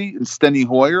Pelosi and Steny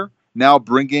Hoyer now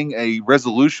bringing a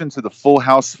resolution to the full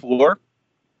House floor.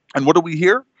 And what do we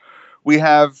hear? We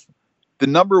have the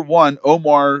number one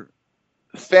Omar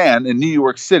fan in New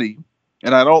York City,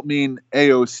 and I don't mean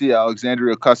AOC,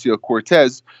 Alexandria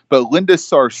Ocasio-Cortez, but Linda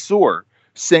Sarsour,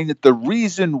 saying that the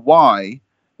reason why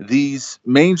these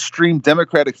mainstream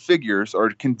Democratic figures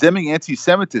are condemning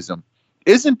anti-Semitism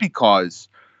isn't because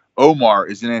Omar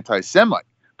is an anti-Semite,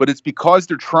 but it's because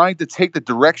they're trying to take the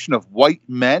direction of white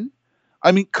men.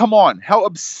 I mean, come on. How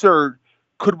absurd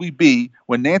could we be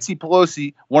when Nancy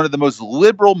Pelosi, one of the most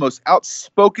liberal, most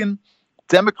outspoken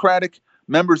Democratic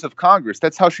members of Congress,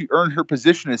 that's how she earned her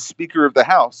position as Speaker of the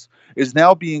House, is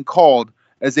now being called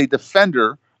as a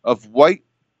defender of white,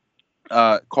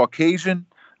 Caucasian,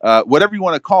 whatever you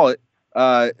want to call it,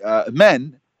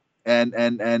 men,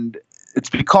 and it's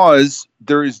because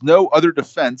there is no other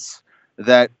defense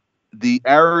that the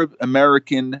Arab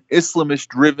American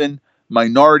Islamist-driven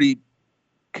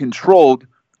minority-controlled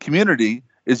community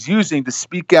is using to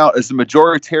speak out as the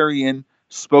majoritarian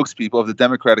spokespeople of the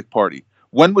Democratic Party.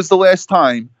 When was the last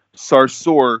time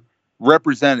Sarsour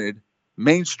represented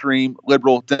mainstream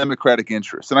liberal Democratic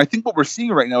interests. And I think what we're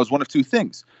seeing right now is one of two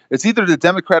things. It's either the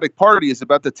Democratic Party is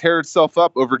about to tear itself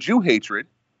up over Jew hatred,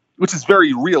 which is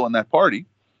very real in that party,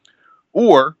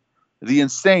 or the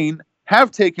insane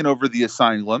have taken over the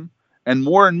asylum, and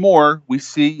more we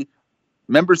see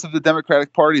members of the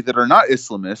Democratic Party that are not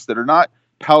Islamists, that are not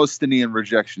Palestinian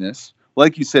rejectionists,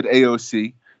 like you said,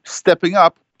 AOC, stepping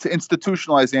up to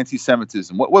institutionalize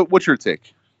anti-Semitism. What's your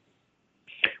take?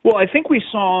 Well, I think we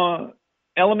saw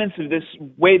elements of this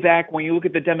way back when you look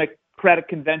at the Democratic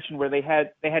Convention, where they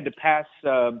had to pass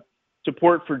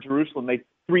support for Jerusalem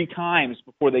 3 times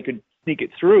before they could sneak it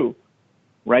through.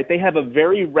 Right? They have a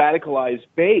very radicalized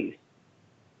base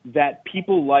that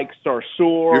people like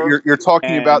Sarsour. You're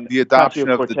talking about the adoption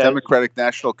of the Democratic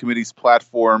National Committee's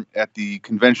platform at the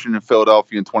convention in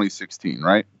Philadelphia in 2016,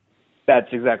 right? That's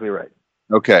exactly right.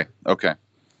 Okay.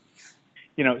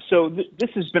 You know, so this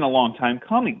has been a long time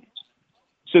coming.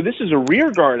 So this is a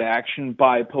rearguard action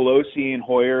by Pelosi and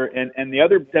Hoyer and the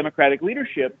other Democratic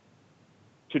leadership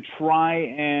to try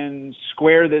and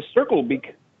square this circle.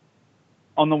 Because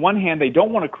on the one hand, they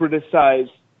don't want to criticize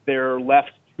their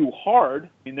left too hard. I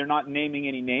mean, they're not naming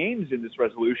any names in this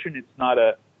resolution.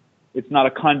 It's not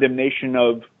a condemnation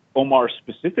of Omar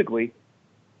specifically.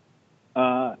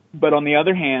 But on the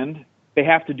other hand, they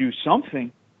have to do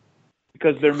something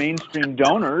because their mainstream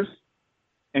donors,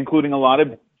 including a lot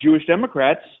of Jewish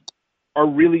Democrats, are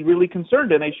really, really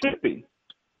concerned, and they should be.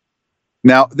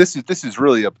 Now, this is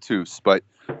really obtuse, but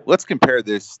let's compare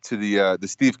this to the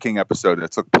Steve King episode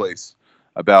that took place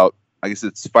about, I guess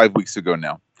it's 5 weeks ago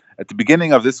now. At the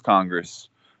beginning of this Congress,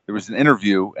 there was an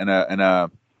interview and a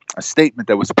statement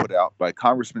that was put out by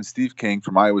Congressman Steve King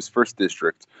from Iowa's 1st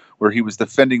District, where he was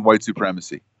defending white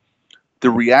supremacy. The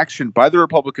reaction by the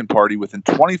Republican Party within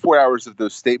 24 hours of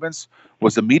those statements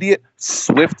was immediate,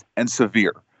 swift, and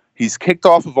severe. He's kicked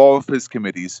off of all of his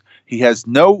committees. He has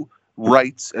no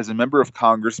rights as a member of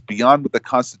Congress beyond what the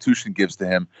Constitution gives to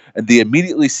him, and they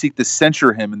immediately seek to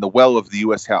censure him in the well of the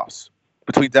U.S. House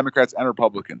between Democrats and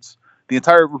Republicans. The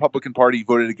entire Republican Party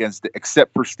voted against it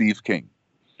except for Steve King.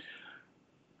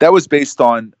 That was based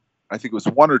on, I think it was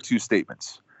 1 or 2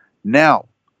 statements. Now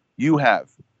you have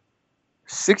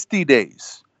 60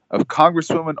 days of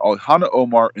Congresswoman Ilhan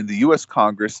Omar in the U.S.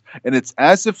 Congress, and it's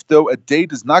as if though a day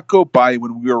does not go by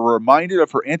when we are reminded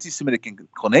of her anti-Semitic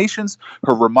inclinations,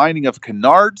 her reminding of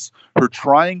canards, her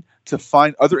trying to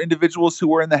find other individuals who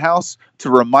were in the House to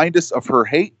remind us of her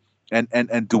hate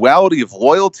and duality of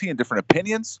loyalty and different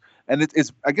opinions. And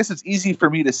I guess it's easy for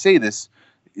me to say this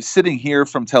sitting here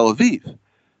from Tel Aviv,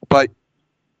 but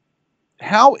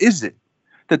how is it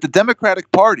that the Democratic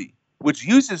Party, which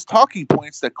uses talking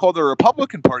points that call the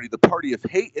Republican Party the party of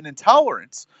hate and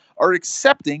intolerance, are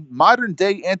accepting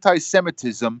modern-day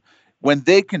anti-Semitism when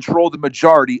they control the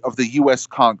majority of the U.S.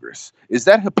 Congress? Is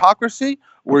that hypocrisy,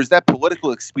 or is that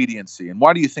political expediency? And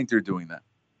why do you think they're doing that?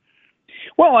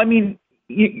 Well, I mean,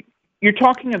 you're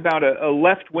talking about a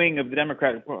left wing of the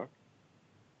Democratic Party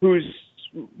whose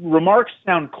remarks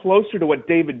sound closer to what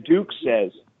David Duke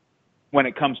says when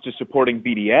it comes to supporting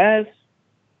BDS,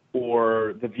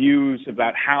 or the views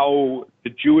about how the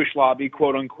Jewish lobby,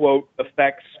 quote unquote,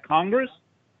 affects Congress,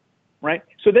 right?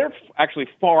 So they're actually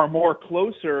far more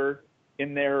closer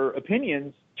in their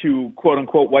opinions to, quote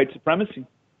unquote, white supremacy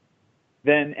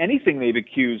than anything they've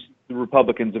accused the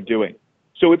Republicans of doing.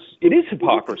 So it is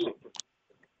hypocrisy.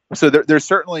 So there's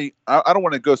certainly, I don't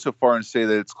want to go so far and say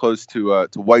that it's close to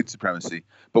white supremacy,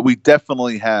 but we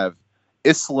definitely have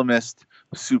Islamist,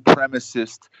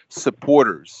 supremacist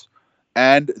supporters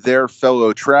and their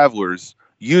fellow travelers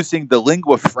using the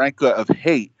lingua franca of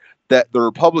hate that the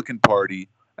Republican Party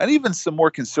and even some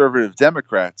more conservative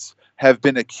Democrats have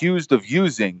been accused of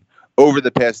using over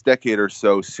the past decade or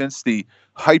so, since the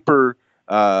hyper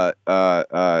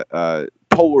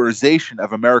polarization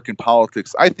of American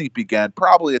politics, I think, began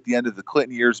probably at the end of the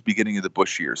Clinton years, beginning of the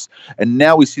Bush years. And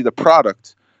now we see the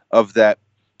product of that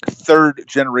 3rd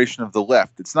generation of the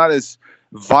left. It's not as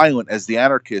violent as the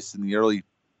anarchists in the early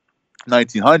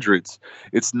 1900s.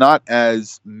 It's not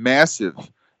as massive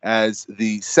as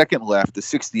the second left, the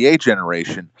 68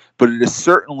 generation, but it is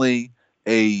certainly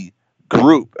a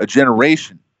group, a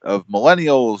generation of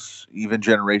millennials, even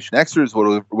Generation Xers,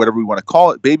 whatever we want to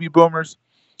call it, baby boomers,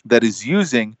 that is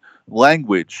using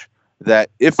language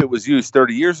that, if it was used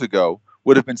 30 years ago,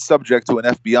 would have been subject to an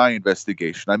FBI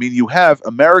investigation. I mean, you have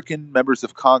American members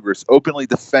of Congress openly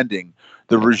defending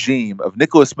the regime of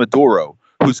Nicolas Maduro,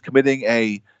 who's committing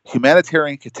a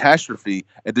humanitarian catastrophe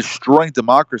and destroying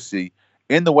democracy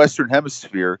in the Western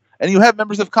Hemisphere. And you have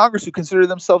members of Congress who consider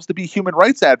themselves to be human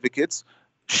rights advocates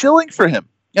shilling for him.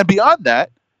 And beyond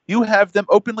that, You have them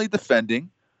openly defending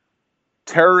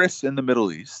terrorists in the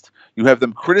Middle East. You have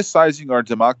them criticizing our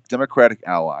democratic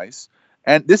allies.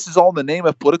 And this is all in the name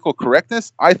of political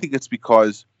correctness. I think it's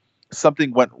because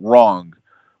something went wrong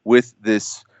with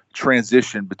this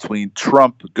transition between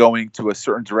Trump going to a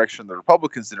certain direction the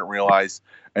Republicans didn't realize,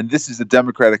 and this is the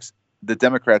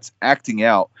Democrats acting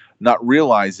out, not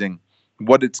realizing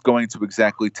what it's going to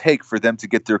exactly take for them to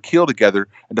get their keel together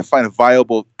and to find a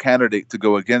viable candidate to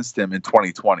go against him in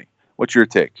 2020. What's your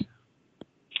take?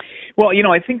 Well,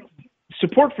 I think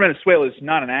support for Venezuela is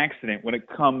not an accident when it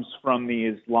comes from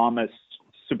the Islamist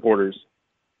supporters.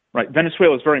 Right?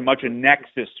 Venezuela is very much a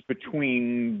nexus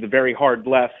between the very hard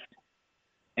left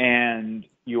and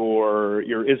your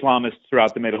Islamists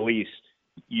throughout the Middle East.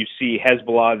 You see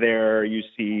Hezbollah there. You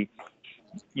see,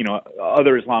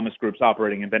 other Islamist groups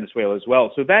operating in Venezuela as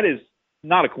well. So that is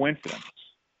not a coincidence.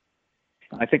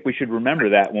 I think we should remember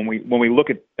that when we look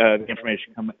at the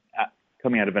information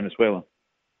coming out of Venezuela.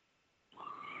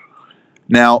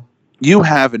 Now, you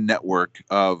have a network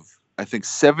of, I think,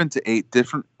 7 to 8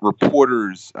 different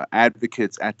reporters,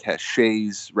 advocates,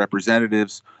 attachés,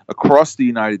 representatives across the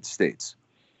United States.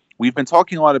 We've been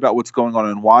talking a lot about what's going on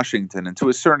in Washington and to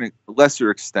a certain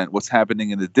lesser extent what's happening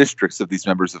in the districts of these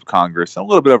members of Congress and a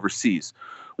little bit overseas.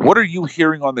 What are you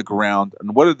hearing on the ground,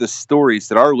 and what are the stories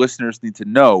that our listeners need to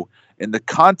know in the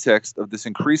context of this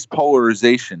increased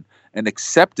polarization and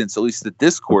acceptance, at least the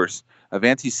discourse, of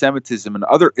anti-Semitism and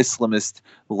other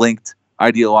Islamist-linked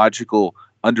ideological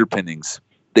underpinnings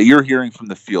that you're hearing from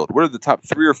the field? What are the top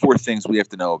 3 or 4 things we have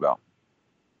to know about?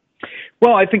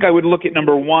 Well, I think I would look at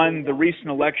number 1, the recent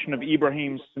election of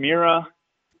Ibrahim Samira.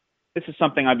 This is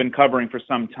something I've been covering for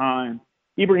some time.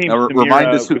 Remind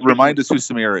us who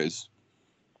Samira is.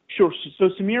 Sure. So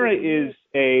Samira is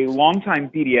a longtime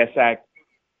BDS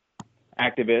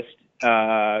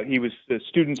activist. He was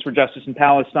Students for Justice in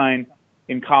Palestine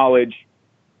in college.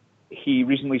 He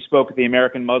recently spoke at the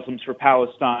American Muslims for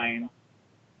Palestine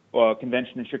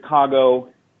convention in Chicago,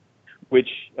 which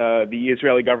the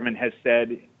Israeli government has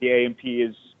said the AMP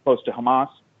is close to Hamas.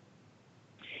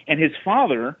 And his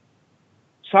father,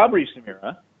 Sabri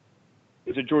Samira,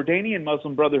 is a Jordanian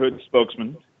Muslim Brotherhood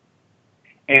spokesman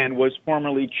and was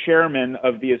formerly chairman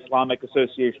of the Islamic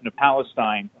Association of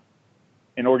Palestine,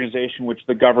 an organization which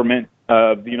the government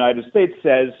of the United States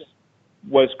says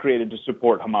was created to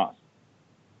support Hamas.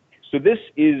 So this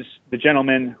is the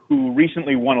gentleman who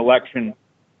recently won election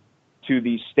to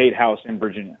the State House in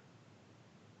Virginia.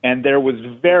 And there was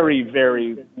very,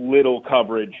 very little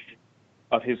coverage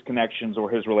of his connections or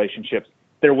his relationships.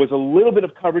 There was a little bit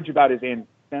of coverage about his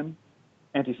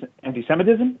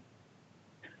anti-Semitism,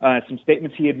 some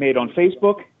statements he had made on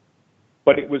Facebook,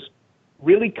 but it was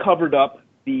really covered up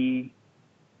the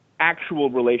actual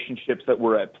relationships that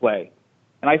were at play.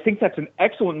 And I think that's an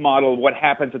excellent model of what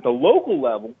happens at the local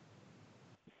level,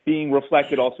 being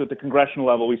reflected also at the congressional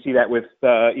level. We see that with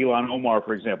Ilhan Omar,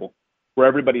 for example, where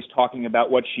everybody's talking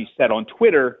about what she said on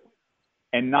Twitter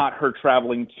and not her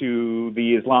traveling to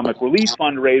the Islamic Relief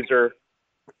fundraiser,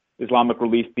 Islamic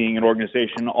Relief being an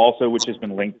organization also which has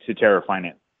been linked to terror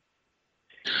finance.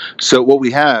 So what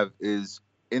we have is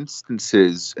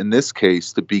instances, in this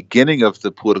case, the beginning of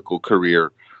the political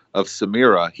career of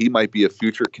Samira. He might be a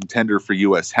future contender for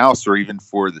U.S. House or even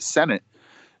for the Senate,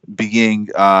 being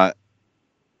a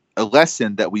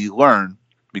lesson that we learn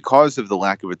because of the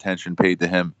lack of attention paid to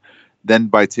him. Then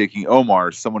by taking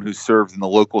Omar, someone who served in the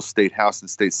local state house and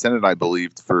state senate, I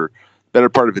believe, for the better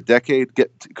part of a decade.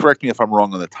 Correct me if I'm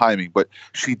wrong on the timing, but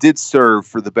she did serve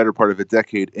for the better part of a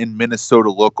decade in Minnesota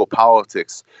local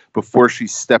politics before she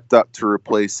stepped up to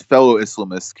replace fellow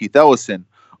Islamist Keith Ellison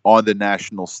on the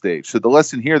national stage. So the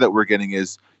lesson here that we're getting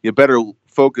is you better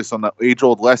focus on the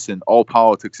age-old lesson, all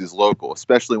politics is local,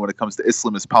 especially when it comes to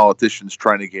Islamist politicians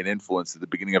trying to gain influence at the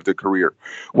beginning of their career.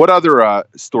 What other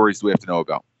stories do we have to know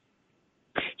about?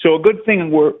 So a good thing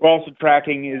we're also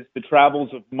tracking is the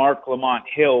travels of Mark Lamont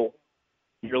Hill.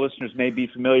 Your listeners may be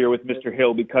familiar with Mr.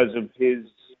 Hill because of his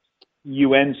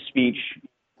UN speech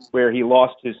where he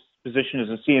lost his position as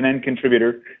a CNN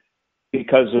contributor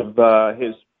because of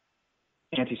his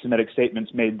anti-Semitic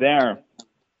statements made there.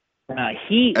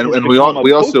 We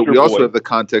also have the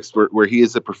context where he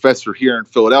is a professor here in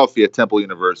Philadelphia at Temple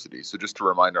University. So just to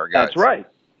remind our guys. That's right.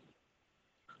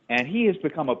 And he has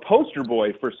become a poster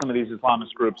boy for some of these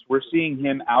Islamist groups. We're seeing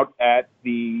him out at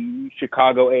the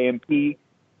Chicago AMP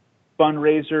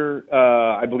fundraiser,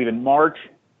 I believe in March.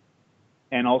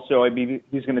 And also,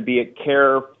 he's going to be at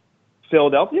CARE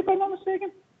Philadelphia, if I'm not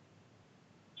mistaken.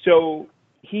 So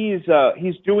he's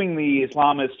doing the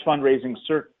Islamist fundraising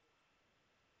circuit.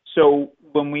 So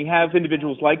when we have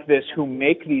individuals like this who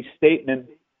make these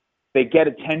statements they get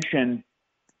attention,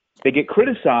 they get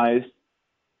criticized,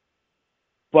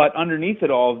 but underneath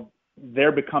it all,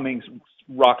 they're becoming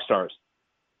rock stars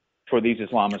for these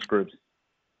Islamist groups.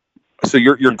 So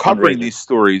you're covering these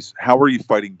stories. How are you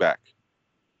fighting back?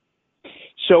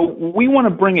 So we want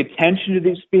to bring attention to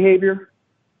this behavior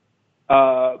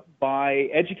by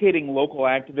educating local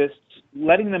activists,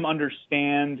 letting them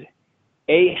understand,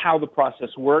 A, how the process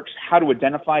works, how to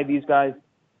identify these guys,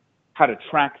 how to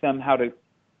track them, how to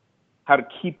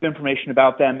keep information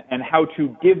about them, and how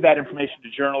to give that information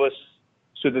to journalists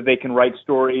so that they can write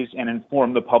stories and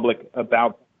inform the public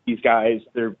about these guys,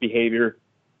 their behavior,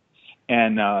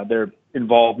 and their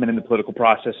involvement in the political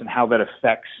process and how that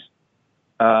affects,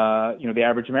 the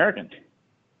average American.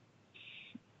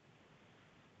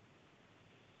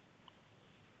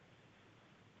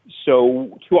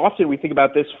 So too often we think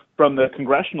about this from the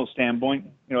congressional standpoint.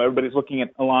 Everybody's looking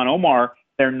at Ilhan Omar.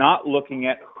 They're not looking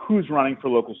at who's running for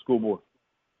local school board,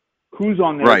 who's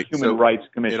on the Human Rights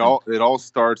Commission. It all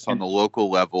starts on the local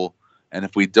level, and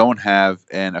if we don't have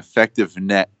an effective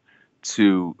net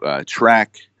to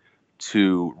track,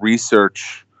 to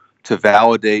research, to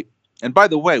validate. And by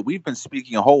the way, we've been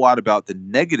speaking a whole lot about the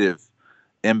negative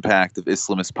impact of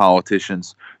Islamist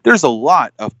politicians. There's a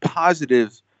lot of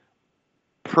positive,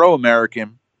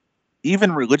 pro-American,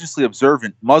 even religiously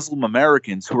observant Muslim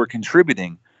Americans who are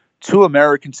contributing to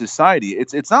American society.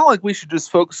 It's not like we should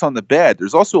just focus on the bad.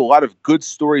 There's also a lot of good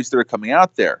stories that are coming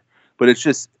out there, but it's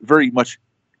just very much,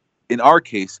 in our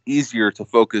case, easier to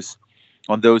focus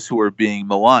on those who are being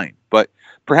maligned. But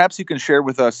perhaps you can share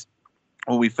with us,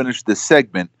 when we finish this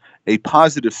segment, a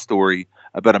positive story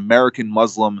about American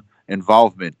Muslim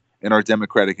involvement in our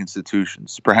democratic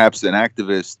institutions. Perhaps an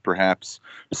activist, perhaps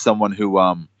someone who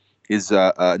is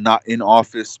not in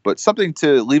office, but something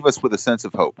to leave us with a sense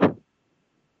of hope.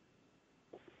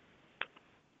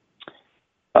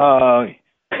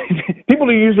 People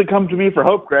do usually come to me for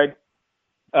hope, Greg.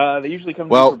 They usually come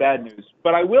to me for bad news.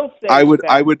 But I will say, I would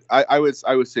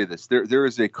say this: there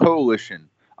is a coalition.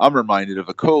 I'm reminded of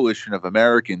a coalition of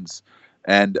Americans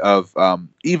and of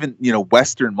even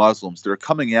Western Muslims that are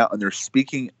coming out and they're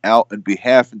speaking out on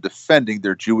behalf and defending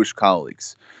their Jewish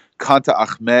colleagues. Kanta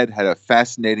Ahmed had a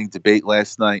fascinating debate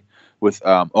last night with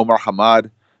Omar Hamad,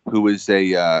 who is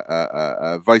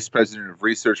a vice president of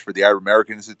research for the Arab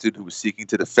American Institute, who was seeking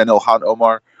to defend Ilhan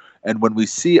Omar. And when we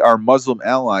see our Muslim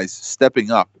allies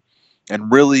stepping up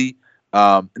and really,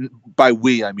 by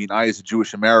we, I mean I as a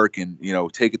Jewish American,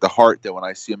 take it to heart that when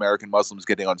I see American Muslims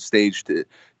getting on stage to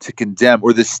condemn,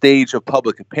 or the stage of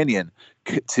public opinion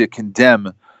to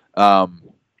condemn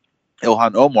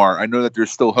Ilhan Omar, I know that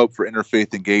there's still hope for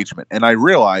interfaith engagement. And I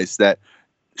realize that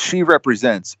she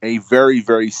represents a very,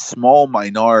 very small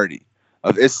minority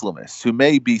of Islamists who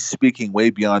may be speaking way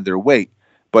beyond their weight,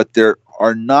 but there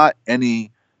are not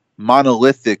any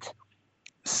monolithic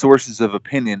sources of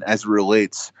opinion as it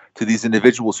relates to these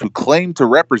individuals who claim to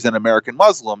represent American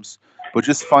Muslims, but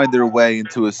just find their way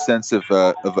into a sense of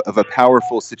a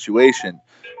powerful situation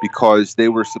because they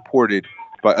were supported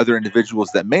by other individuals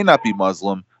that may not be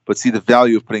Muslim, but see the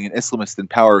value of putting an Islamist in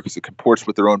power because it comports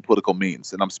with their own political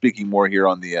means. And I'm speaking more here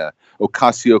on the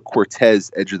Ocasio-Cortez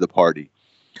edge of the party.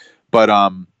 But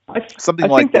something like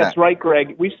that. I think that's right,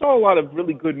 Greg. We saw a lot of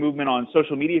really good movement on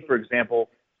social media, for example,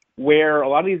 where a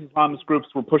lot of these Islamist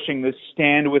groups were pushing this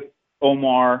Stand with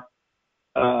Omar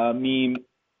meme.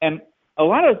 And a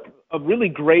lot of really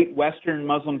great Western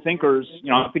Muslim thinkers,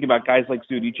 I'm thinking about guys like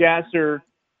Zuhdi Jasser,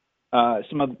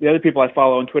 some of the other people I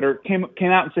follow on Twitter came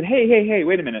out and said, hey,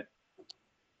 wait a minute.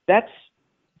 That's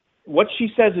what she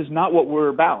says is not what we're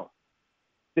about.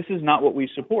 This is not what we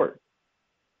support.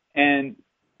 And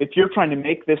if you're trying to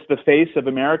make this the face of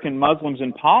American Muslims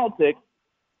in politics,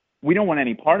 we don't want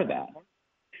any part of that.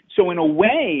 So in a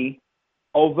way,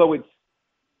 although it's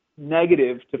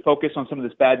negative to focus on some of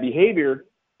this bad behavior,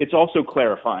 it's also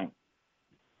clarifying.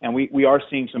 And we are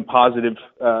seeing some positive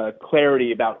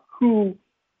clarity about who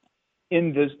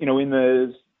in this, in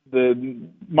the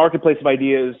marketplace of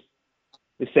ideas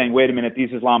is saying, wait a minute, these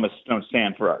Islamists don't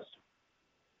stand for us.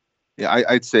 Yeah,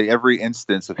 I'd say every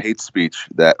instance of hate speech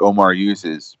that Omar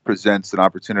uses presents an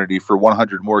opportunity for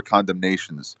 100 more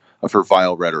condemnations of her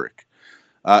vile rhetoric.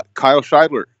 Kyle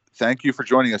Scheidler, thank you for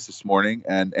joining us this morning.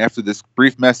 And after this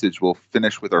brief message, we'll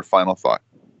finish with our final thought.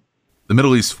 The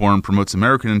Middle East Forum promotes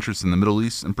American interests in the Middle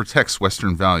East and protects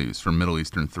Western values from Middle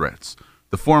Eastern threats.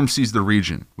 The Forum sees the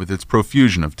region, with its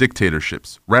profusion of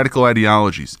dictatorships, radical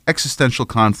ideologies, existential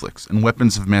conflicts, and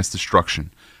weapons of mass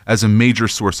destruction, as a major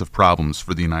source of problems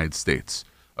for the United States.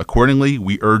 Accordingly,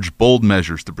 we urge bold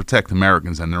measures to protect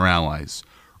Americans and their allies.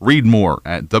 Read more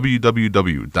at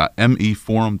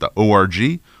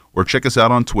www.meforum.org or check us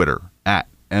out on Twitter at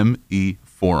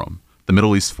MEForum, the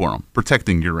Middle East Forum,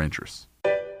 protecting your interests.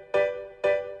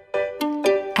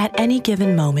 At any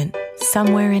given moment,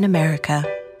 somewhere in America,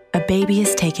 a baby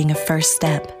is taking a first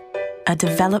step, a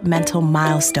developmental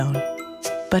milestone.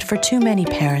 But for too many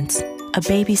parents, a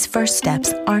baby's first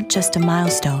steps aren't just a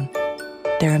milestone,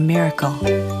 they're a miracle.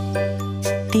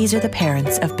 These are the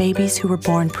parents of babies who were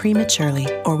born prematurely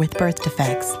or with birth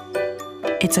defects.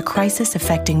 It's a crisis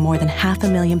affecting more than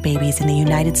 500,000 babies in the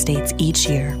United States each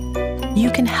year.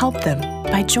 You can help them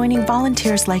by joining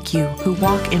volunteers like you who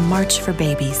walk in March for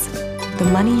Babies. The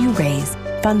money you raise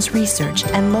funds research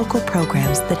and local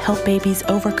programs that help babies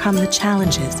overcome the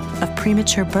challenges of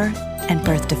premature birth and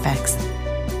birth defects.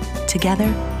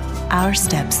 Together, our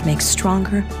steps make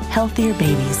stronger, healthier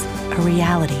babies a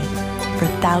reality for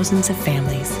thousands of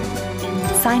families.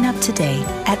 Sign up today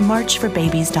at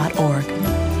marchforbabies.org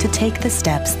to take the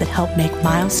steps that help make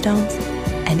milestones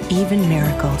and even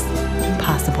miracles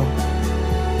possible.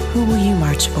 Who will you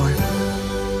march for?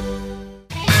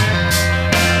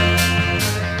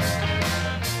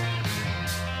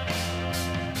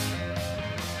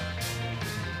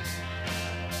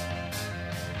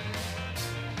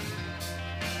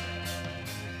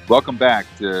 Welcome back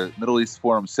to Middle East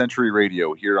Forum Century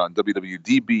Radio here on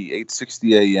WWDB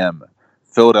 860 AM,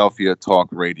 Philadelphia Talk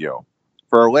Radio.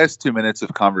 For our last 2 minutes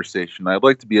of conversation, I'd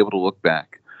like to be able to look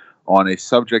back on a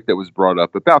subject that was brought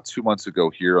up about 2 months ago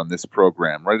here on this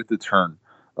program, right at the turn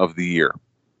of the year.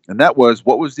 And that was,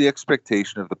 what was the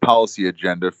expectation of the policy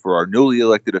agenda for our newly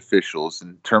elected officials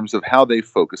in terms of how they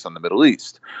focus on the Middle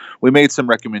East? We made some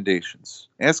recommendations.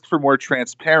 Ask for more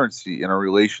transparency in our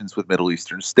relations with Middle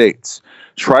Eastern states.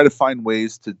 Try to find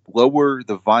ways to lower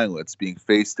the violence being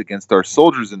faced against our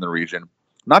soldiers in the region,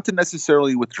 not to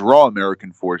necessarily withdraw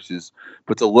American forces,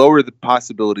 but to lower the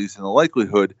possibilities and the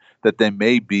likelihood that they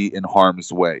may be in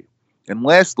harm's way. And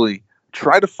lastly,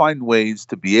 try to find ways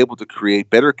to be able to create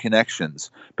better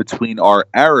connections between our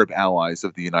Arab allies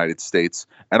of the United States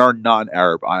and our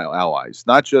non-Arab allies,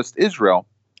 not just Israel,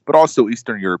 but also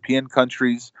Eastern European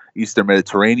countries, Eastern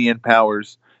Mediterranean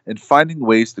powers, and finding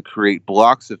ways to create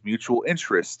blocks of mutual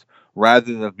interest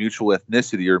rather than of mutual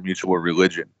ethnicity or mutual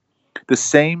religion. The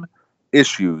same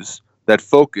issues that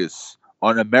focus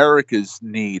on America's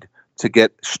need to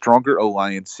get stronger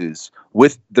alliances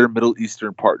with their Middle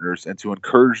Eastern partners and to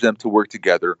encourage them to work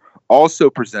together also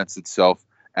presents itself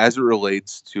as it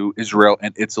relates to Israel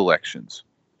and its elections.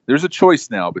 There's a choice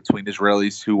now between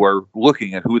Israelis who are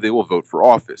looking at who they will vote for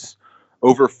office.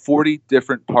 Over 40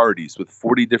 different parties with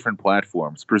 40 different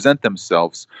platforms present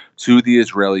themselves to the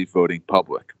Israeli voting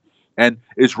public. And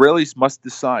Israelis must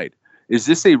decide, is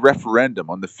this a referendum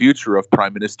on the future of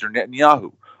Prime Minister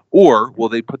Netanyahu? Or will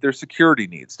they put their security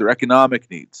needs, their economic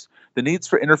needs, the needs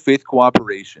for interfaith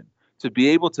cooperation, to be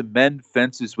able to mend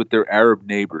fences with their Arab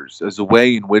neighbors as a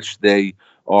way in which they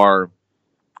are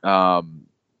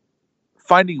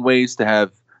finding ways to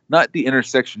have not the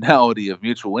intersectionality of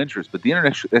mutual interest, but the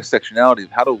intersectionality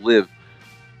of how to live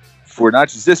for not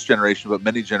just this generation, but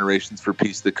many generations for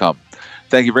peace to come.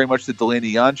 Thank you very much to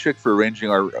Delaney Yanchik for arranging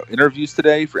our interviews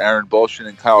today, for Aaron Bolshin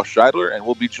and Kyle Scheidler, and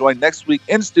we'll be joined next week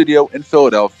in studio in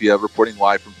Philadelphia, reporting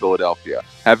live from Philadelphia.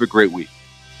 Have a great week.